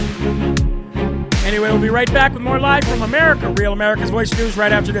 Hillary? Anyway, we'll be right back with more Live from America, Real America's Voice News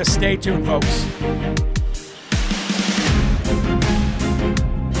right after this. Stay tuned, folks.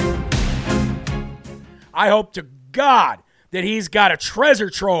 I hope to God that he's got a treasure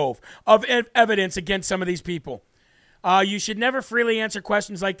trove of evidence against some of these people. You should never freely answer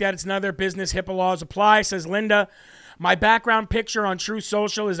questions like that. It's none of their business. HIPAA laws apply, says Linda. My background picture on True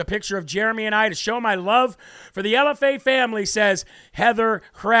Social is a picture of Jeremy and I to show my love for the LFA family, says Heather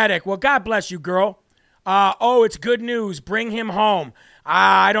Craddock. Well, God bless you, girl. It's good news. Bring him home.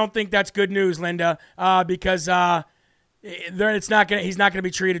 I don't think that's good news, Linda, because he's not going to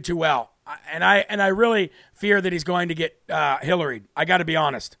be treated too well. And I really fear that he's going to get Hillaried. I got to be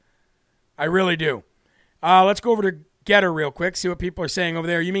honest. I really do. Let's go over to Getter real quick, see what people are saying over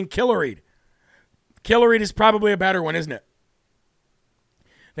there. You mean Killaried? Killaried is probably a better one, isn't it?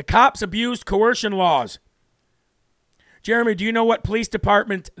 The cops abused coercion laws. Jeremy, do you know what police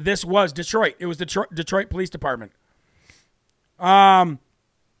department this was? Detroit. It was Detroit Police Department. Can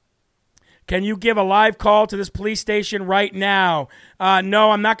you give a live call to this police station right now? No,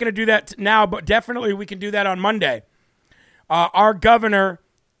 I'm not going to do that now, but definitely we can do that on Monday. Our governor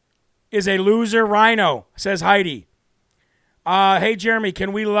is a loser rhino, says Heidi. Hey, Jeremy,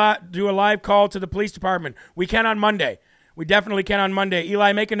 can we do a live call to the police department? We can on Monday. We definitely can on Monday.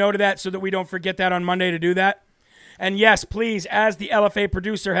 Eli, make a note of that so that we don't forget that on Monday to do that. And yes, please, as the LFA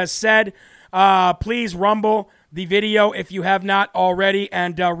producer has said, please rumble the video if you have not already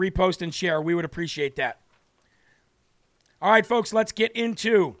and repost and share. We would appreciate that. All right, folks, let's get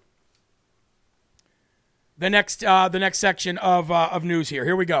into the next section of news here.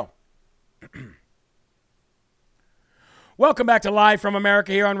 Here we go. Welcome back to Live from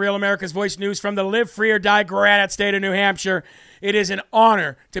America here on Real America's Voice News from the Live Free or Die Granite State of New Hampshire. It is an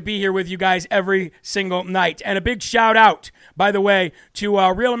honor to be here with you guys every single night. And a big shout out, by the way, to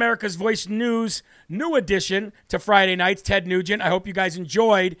Real America's Voice News new addition to Friday nights, Ted Nugent. I hope you guys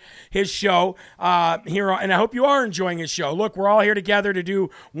enjoyed his show here, and I hope you are enjoying his show. Look, we're all here together to do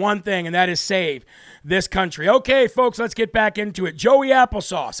one thing, and that is save this country. Okay, folks, let's get back into it. Joey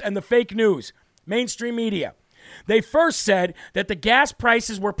Applesauce and the fake news, mainstream media. They first said that the gas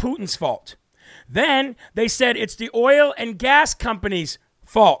prices were Putin's fault. Then they said it's the oil and gas companies'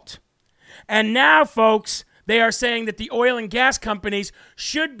 fault. And now, folks, they are saying that the oil and gas companies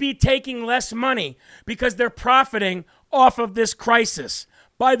should be taking less money because they're profiting off of this crisis.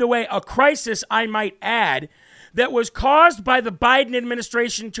 By the way, a crisis, I might add, that was caused by the Biden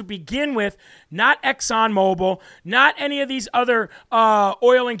administration to begin with, not ExxonMobil, not any of these other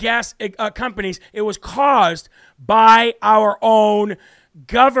oil and gas companies. It was caused by our own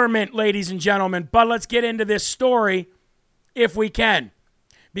government, ladies and gentlemen. But let's get into this story if we can.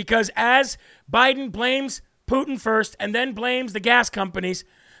 Because as Biden blames Putin first and then blames the gas companies,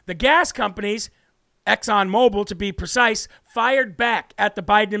 ExxonMobil, to be precise, fired back at the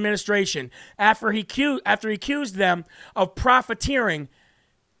Biden administration after he accused them of profiteering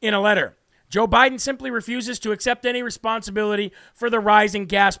in a letter. Joe Biden simply refuses to accept any responsibility for the rising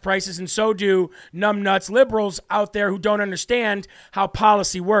gas prices, and so do numbnuts liberals out there who don't understand how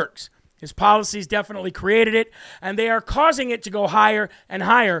policy works. His policies definitely created it, and they are causing it to go higher and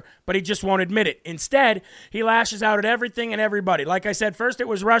higher, but he just won't admit it. Instead, he lashes out at everything and everybody. Like I said, first it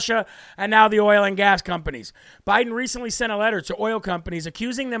was Russia, and now the oil and gas companies. Biden recently sent a letter to oil companies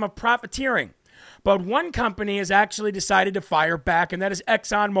accusing them of profiteering. But one company has actually decided to fire back, and that is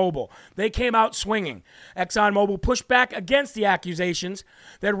ExxonMobil. They came out swinging. ExxonMobil pushed back against the accusations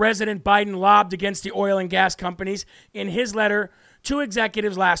that President Biden lobbed against the oil and gas companies in his letter to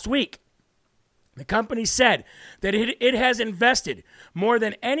executives last week. The company said that it has invested more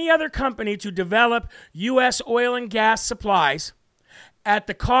than any other company to develop U.S. oil and gas supplies at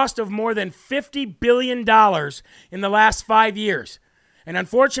the cost of more than $50 billion in the last 5 years. And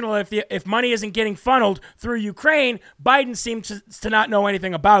unfortunately, if money isn't getting funneled through Ukraine, Biden seems to not know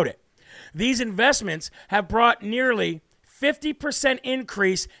anything about it. These investments have brought nearly 50%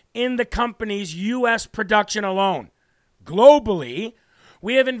 increase in the company's U.S. production alone. Globally,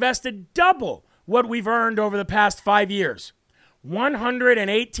 we have invested double what we've earned over the past 5 years.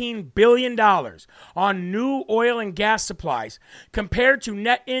 $118 billion on new oil and gas supplies compared to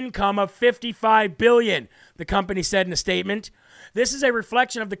net income of $55 billion, the company said in a statement. This is a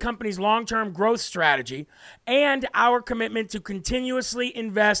reflection of the company's long-term growth strategy and our commitment to continuously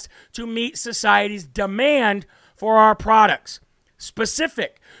invest to meet society's demand for our products.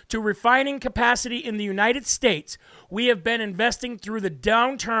 Specific to refining capacity in the United States, we have been investing through the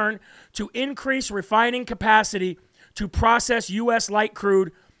downturn to increase refining capacity to process U.S. light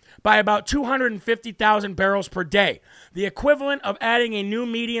crude by about 250,000 barrels per day, the equivalent of adding a new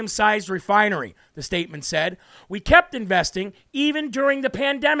medium-sized refinery, the statement said. We kept investing even during the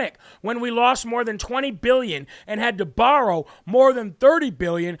pandemic when we lost more than $20 billion and had to borrow more than $30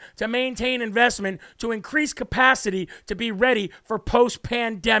 billion to maintain investment to increase capacity to be ready for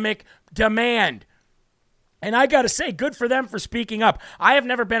post-pandemic demand. And I got to say, good for them for speaking up. I have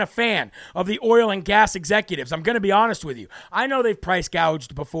never been a fan of the oil and gas executives. I'm going to be honest with you. I know they've price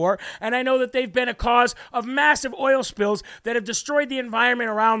gouged before, and I know that they've been a cause of massive oil spills that have destroyed the environment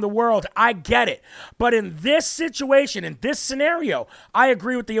around the world. I get it. But in this situation, in this scenario, I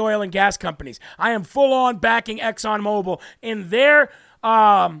agree with the oil and gas companies. I am full on backing ExxonMobil in their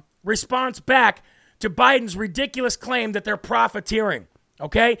response back to Biden's ridiculous claim that they're profiteering.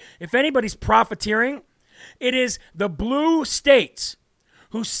 Okay? If anybody's profiteering, it is the blue states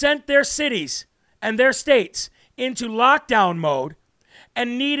who sent their cities and their states into lockdown mode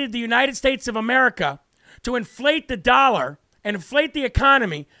and needed the United States of America to inflate the dollar and inflate the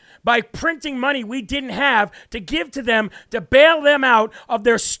economy by printing money we didn't have to give to them to bail them out of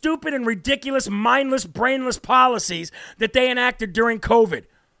their stupid and ridiculous, mindless, brainless policies that they enacted during COVID.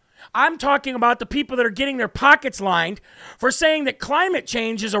 I'm talking about the people that are getting their pockets lined for saying that climate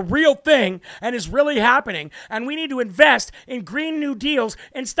change is a real thing and is really happening, and we need to invest in Green New Deals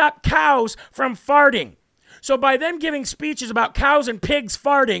and stop cows from farting. So by them giving speeches about cows and pigs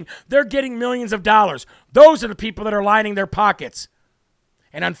farting, they're getting millions of dollars. Those are the people that are lining their pockets.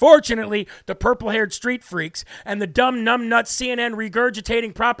 And unfortunately, the purple-haired street freaks and the dumb numbnuts CNN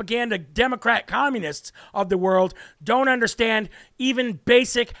regurgitating propaganda Democrat communists of the world don't understand even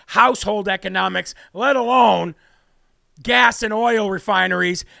basic household economics, let alone gas and oil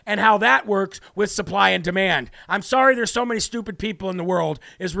refineries and how that works with supply and demand. I'm sorry there's so many stupid people in the world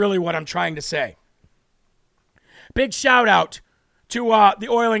is really what I'm trying to say. Big shout out to the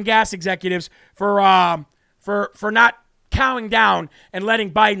oil and gas executives for not cowing down and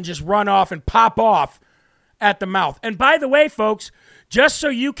letting Biden just run off and pop off at the mouth. And by the way, folks, just so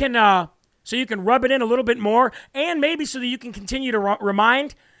you can rub it in a little bit more, and maybe so that you can continue to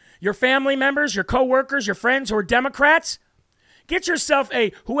remind your family members, your coworkers, your friends who are Democrats, get yourself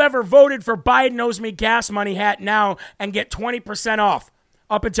a whoever voted for Biden owes me gas money hat now and get 20% off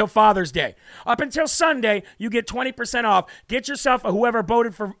up until Father's Day. Up until Sunday, you get 20% off. Get yourself a whoever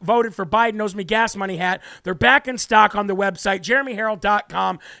voted for Biden owes me gas money hat. They're back in stock on the website,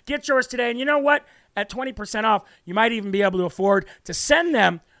 jeremyherald.com. Get yours today. And you know what? At 20% off, you might even be able to afford to send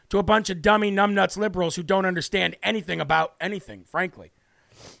them to a bunch of dummy numbnuts liberals who don't understand anything about anything, frankly.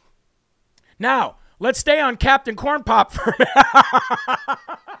 Now, let's stay on Captain Corn Pop for a minute.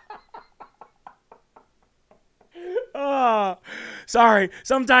 Oh, sorry.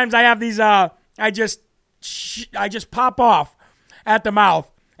 Sometimes I have these, I just pop off at the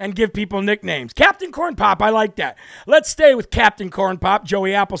mouth and give people nicknames. Captain Corn Pop, I like that. Let's stay with Captain Corn Pop,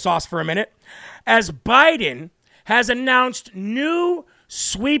 Joey Applesauce, for a minute. As Biden has announced new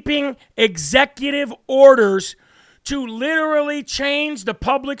sweeping executive orders to literally change the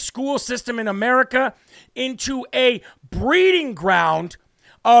public school system in America into a breeding ground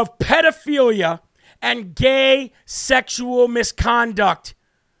of pedophilia and gay sexual misconduct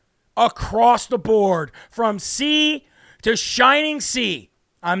across the board, from sea to shining sea.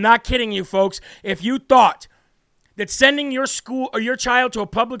 I'm not kidding you, folks. If you thought that sending your school or your child to a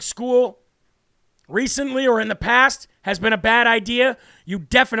public school recently or in the past has been a bad idea, you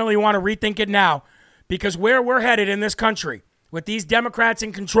definitely want to rethink it now, because where we're headed in this country with these Democrats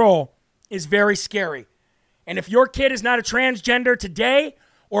in control is very scary. And if your kid is not a transgender today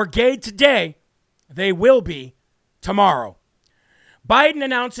or gay today, they will be tomorrow. Biden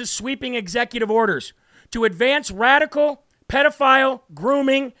announces sweeping executive orders to advance radical, pedophile,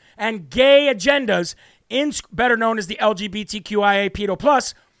 grooming, and gay agendas, better known as the LGBTQIA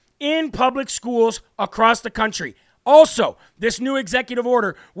pedo+, in public schools across the country. Also, this new executive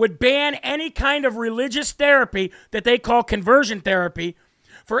order would ban any kind of religious therapy that they call conversion therapy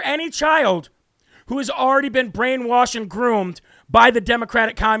for any child who has already been brainwashed and groomed by the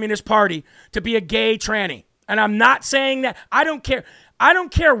Democratic Communist Party to be a gay tranny. And I'm not saying that. I don't care. I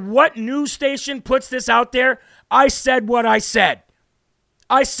don't care what news station puts this out there. I said what I said.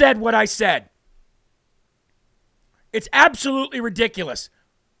 I said what I said. It's absolutely ridiculous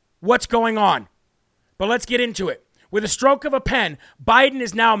what's going on. But let's get into it. With a stroke of a pen, Biden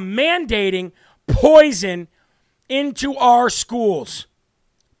is now mandating poison into our schools.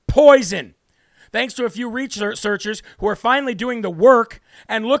 Poison. Thanks to a few researchers who are finally doing the work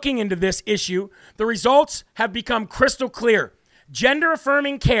and looking into this issue, the results have become crystal clear.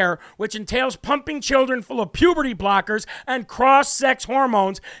 Gender-affirming care, which entails pumping children full of puberty blockers and cross-sex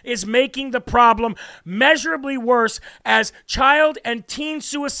hormones, is making the problem measurably worse as child and teen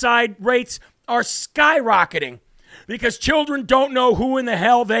suicide rates are skyrocketing because children don't know who in the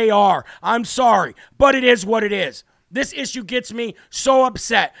hell they are. I'm sorry, but it is what it is. This issue gets me so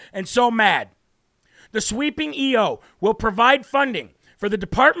upset and so mad. The sweeping EO will provide funding for the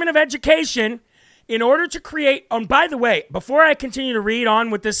Department of Education in order to create, and by the way, before I continue to read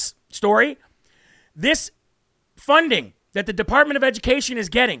on with this story, this funding that the Department of Education is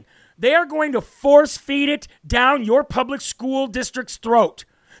getting, they are going to force feed it down your public school district's throat.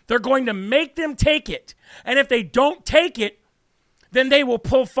 They're going to make them take it. And if they don't take it, then they will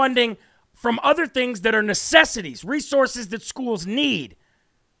pull funding from other things that are necessities, resources that schools need.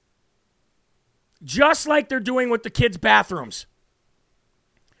 Just like they're doing with the kids' bathrooms.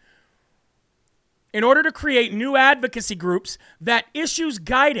 In order to create new advocacy groups that issues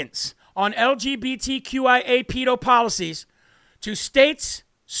guidance on LGBTQIA pedo policies to states,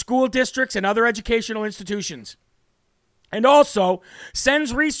 school districts, and other educational institutions. And also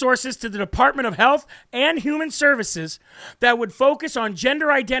sends resources to the Department of Health and Human Services that would focus on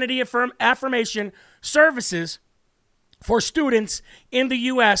gender identity affirmation services for students in the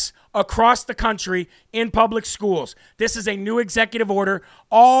U.S. across the country in public schools. This is a new executive order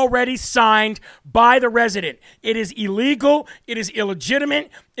already signed by the resident. It is illegal. It is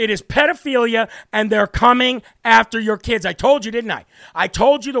illegitimate. It is pedophilia, and they're coming after your kids. I told you, didn't I? I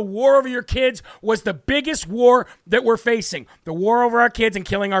told you the war over your kids was the biggest war that we're facing. The war over our kids and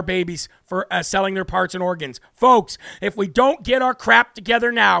killing our babies for selling their parts and organs. Folks, if we don't get our crap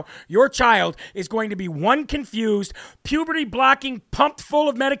together now, your child is going to be one confused, puberty-blocking, pumped full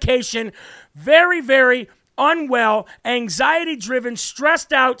of medication, very, very unwell, anxiety-driven,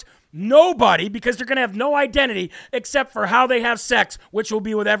 stressed out nobody, because they're going to have no identity except for how they have sex, which will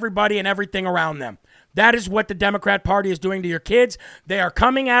be with everybody and everything around them. That is what the Democrat Party is doing to your kids. They are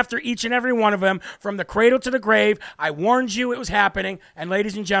coming after each and every one of them from the cradle to the grave. I warned you it was happening. And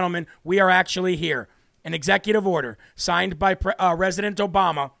ladies and gentlemen, we are actually here. An executive order signed by President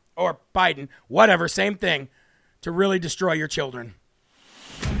Obama or Biden, whatever, same thing, to really destroy your children.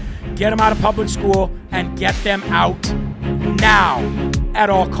 Get them out of public school and get them out now at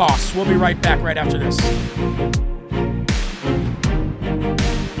all costs. We'll be right back right after this.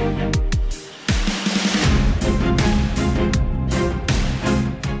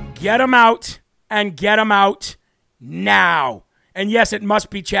 Get them out and get them out now. And yes, it must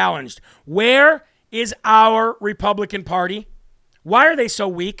be challenged. Where is our Republican Party? Why are they so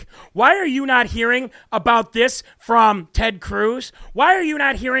weak? Why are you not hearing about this from Ted Cruz? Why are you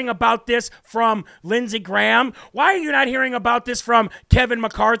not hearing about this from Lindsey Graham? Why are you not hearing about this from Kevin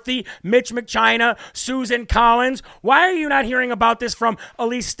McCarthy, Mitch McChina, Susan Collins? Why are you not hearing about this from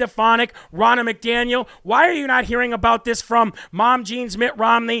Elise Stefanik, Ronna McDaniel? Why are you not hearing about this from Mom Jeans, Mitt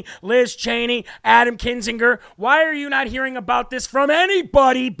Romney, Liz Cheney, Adam Kinzinger? Why are you not hearing about this from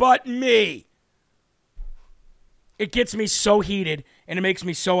anybody but me? It gets me so heated, and it makes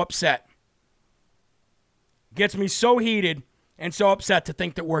me so upset. Gets me so heated and so upset to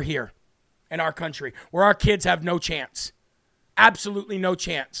think that we're here in our country, where our kids have no chance. Absolutely no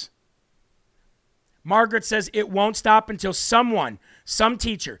chance. Margaret says it won't stop until someone, some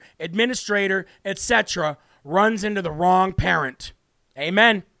teacher, administrator, etc., runs into the wrong parent.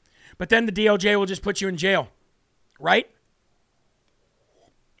 Amen. But then the DOJ will just put you in jail, right?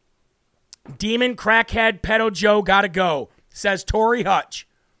 Demon crackhead pedo Joe gotta go, says Tori Hutch.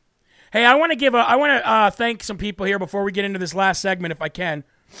 Hey, I want to thank some people here before we get into this last segment, if I can.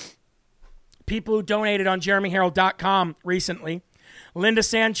 People who donated on JeremyHerald.com recently. Linda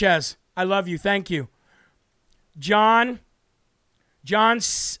Sanchez, I love you, thank you. John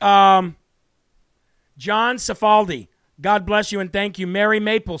Safaldi, God bless you and thank you. Mary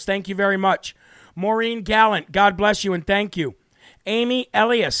Maples, thank you very much. Maureen Gallant, God bless you and thank you. Amy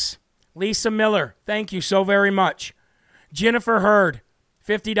Elias, Lisa Miller, thank you so very much. Jennifer Hurd,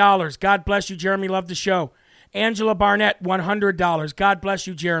 $50. God bless you, Jeremy. Love the show. Angela Barnett, $100. God bless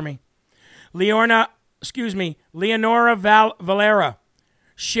you, Jeremy. Leonora Valera.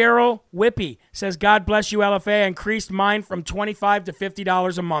 Cheryl Whippy says, God bless you, LFA. Increased mine from $25 to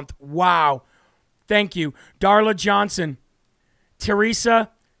 $50 a month. Wow. Thank you. Darla Johnson. Teresa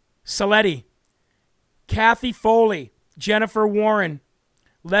Saletti. Kathy Foley. Jennifer Warren.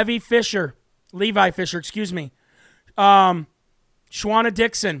 Levi Fisher, Shawana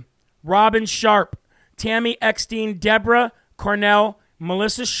Dixon, Robin Sharp, Tammy Eckstein, Deborah Cornell,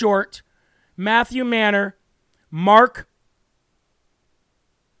 Melissa Short, Matthew Manor, Mark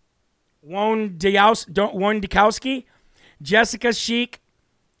Wondikowski, Jessica Shack,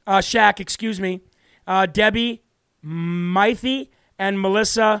 Debbie Mythe, and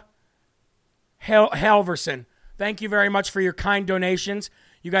Melissa Halverson. Thank you very much for your kind donations.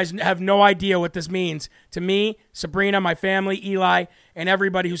 You guys have no idea what this means to me, Sabrina, my family, Eli, and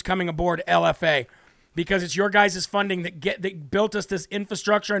everybody who's coming aboard LFA. Because it's your guys' funding that built us this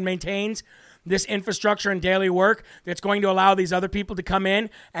infrastructure and maintains this infrastructure and daily work that's going to allow these other people to come in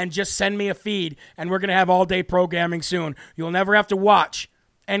and just send me a feed. And we're going to have all-day programming soon. You'll never have to watch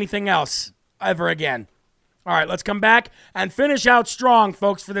anything else ever again. All right, let's come back and finish out strong,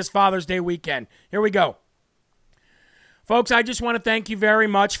 folks, for this Father's Day weekend. Here we go. Folks, I just want to thank you very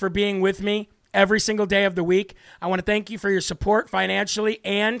much for being with me every single day of the week. I want to thank you for your support financially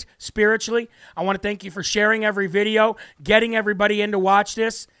and spiritually. I want to thank you for sharing every video, getting everybody in to watch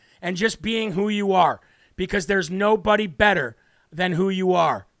this, and just being who you are, because there's nobody better than who you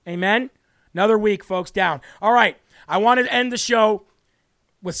are. Amen? Another week, folks, down. All right, I want to end the show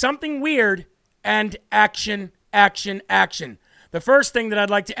with something weird and action, action, action. The first thing that I'd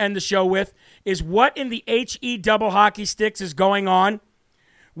like to end the show with is what in the HE double hockey sticks is going on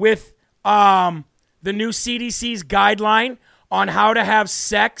with the new CDC's guideline on how to have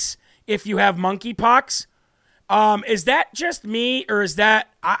sex if you have monkeypox. Is that just me, or is that,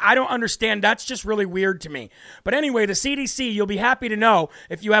 I don't understand. That's just really weird to me. But anyway, the CDC, you'll be happy to know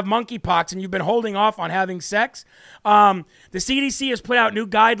if you have monkeypox and you've been holding off on having sex, the CDC has put out new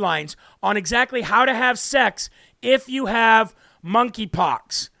guidelines on exactly how to have sex if you have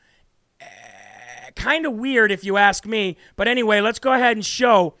monkeypox. Kind of weird if you ask me. But anyway, let's go ahead and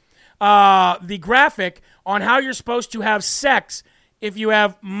show the graphic on how you're supposed to have sex if you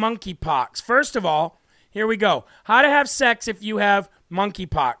have monkeypox. First of all, here we go. How to have sex if you have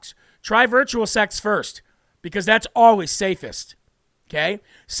monkeypox. Try virtual sex first, because that's always safest. Okay?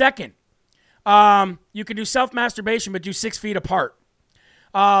 Second, you can do self-masturbation, but do 6 feet apart.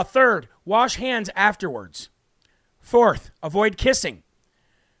 Third, wash hands afterwards. Fourth, avoid kissing.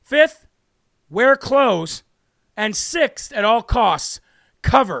 Fifth, wear clothes. And sixth, at all costs,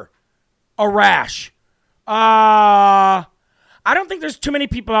 cover a rash. I don't think there's too many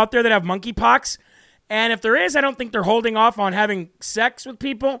people out there that have monkeypox. And if there is, I don't think they're holding off on having sex with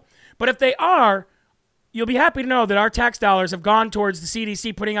people. But if they are, you'll be happy to know that our tax dollars have gone towards the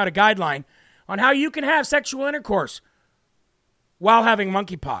CDC putting out a guideline on how you can have sexual intercourse while having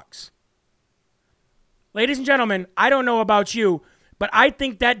monkeypox. Ladies and gentlemen, I don't know about you, but I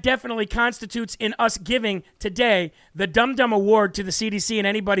think that definitely constitutes in us giving today the Dum Dum Award to the CDC and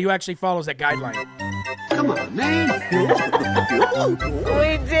anybody who actually follows that guideline. Come on, man.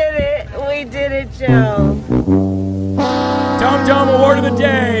 We did it. We did it, Joe. Dum Dum Award of the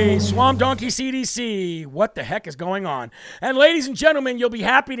Day, Swamp Donkey CDC. What the heck is going on? And ladies and gentlemen, you'll be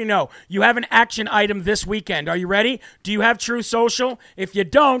happy to know you have an action item this weekend. Are you ready? Do you have Truth Social? If you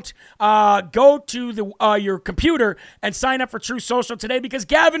don't, go to your computer and sign up for Truth Social today, because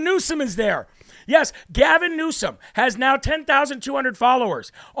Gavin Newsom is there. Yes, Gavin Newsom has now 10,200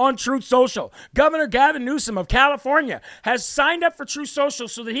 followers on Truth Social. Governor Gavin Newsom of California has signed up for Truth Social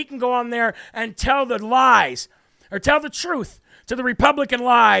so that he can go on there and tell the lies, or tell the truth to the Republican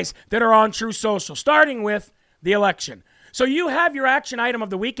lies that are on Truth Social, starting with the election. So you have your action item of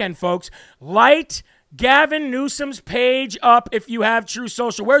the weekend, folks. Light Gavin Newsom's page up if you have Truth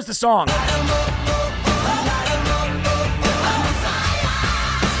Social. Where's the song?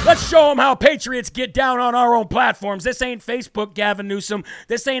 Let's show them how patriots get down on our own platforms. This ain't Facebook, Gavin Newsom.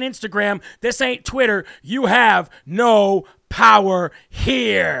 This ain't Instagram. This ain't Twitter. You have no power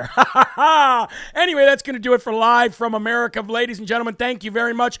here. Anyway, that's going to do it for Live from America. Ladies and gentlemen, thank you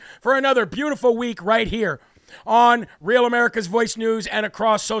very much for another beautiful week right here on Real America's Voice News and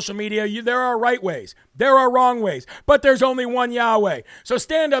across social media. There are right ways. There are wrong ways. But there's only one Yahweh. So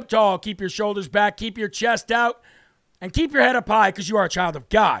stand up tall. Keep your shoulders back. Keep your chest out. And keep your head up high, because you are a child of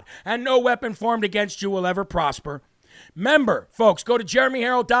God. And no weapon formed against you will ever prosper. Remember, folks, go to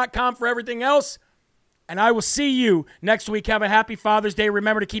JeremyHerald.com for everything else. And I will see you next week. Have a happy Father's Day.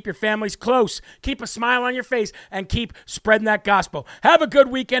 Remember to keep your families close. Keep a smile on your face. And keep spreading that gospel. Have a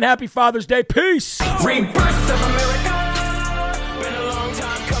good weekend. Happy Father's Day. Peace. Rebirth of America. Been a long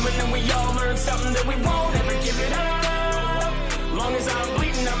time coming, and we all learned something that we won't ever give it up. Long as I'm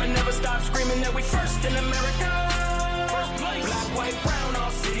bleeding, I'ma never stop screaming that we first in America.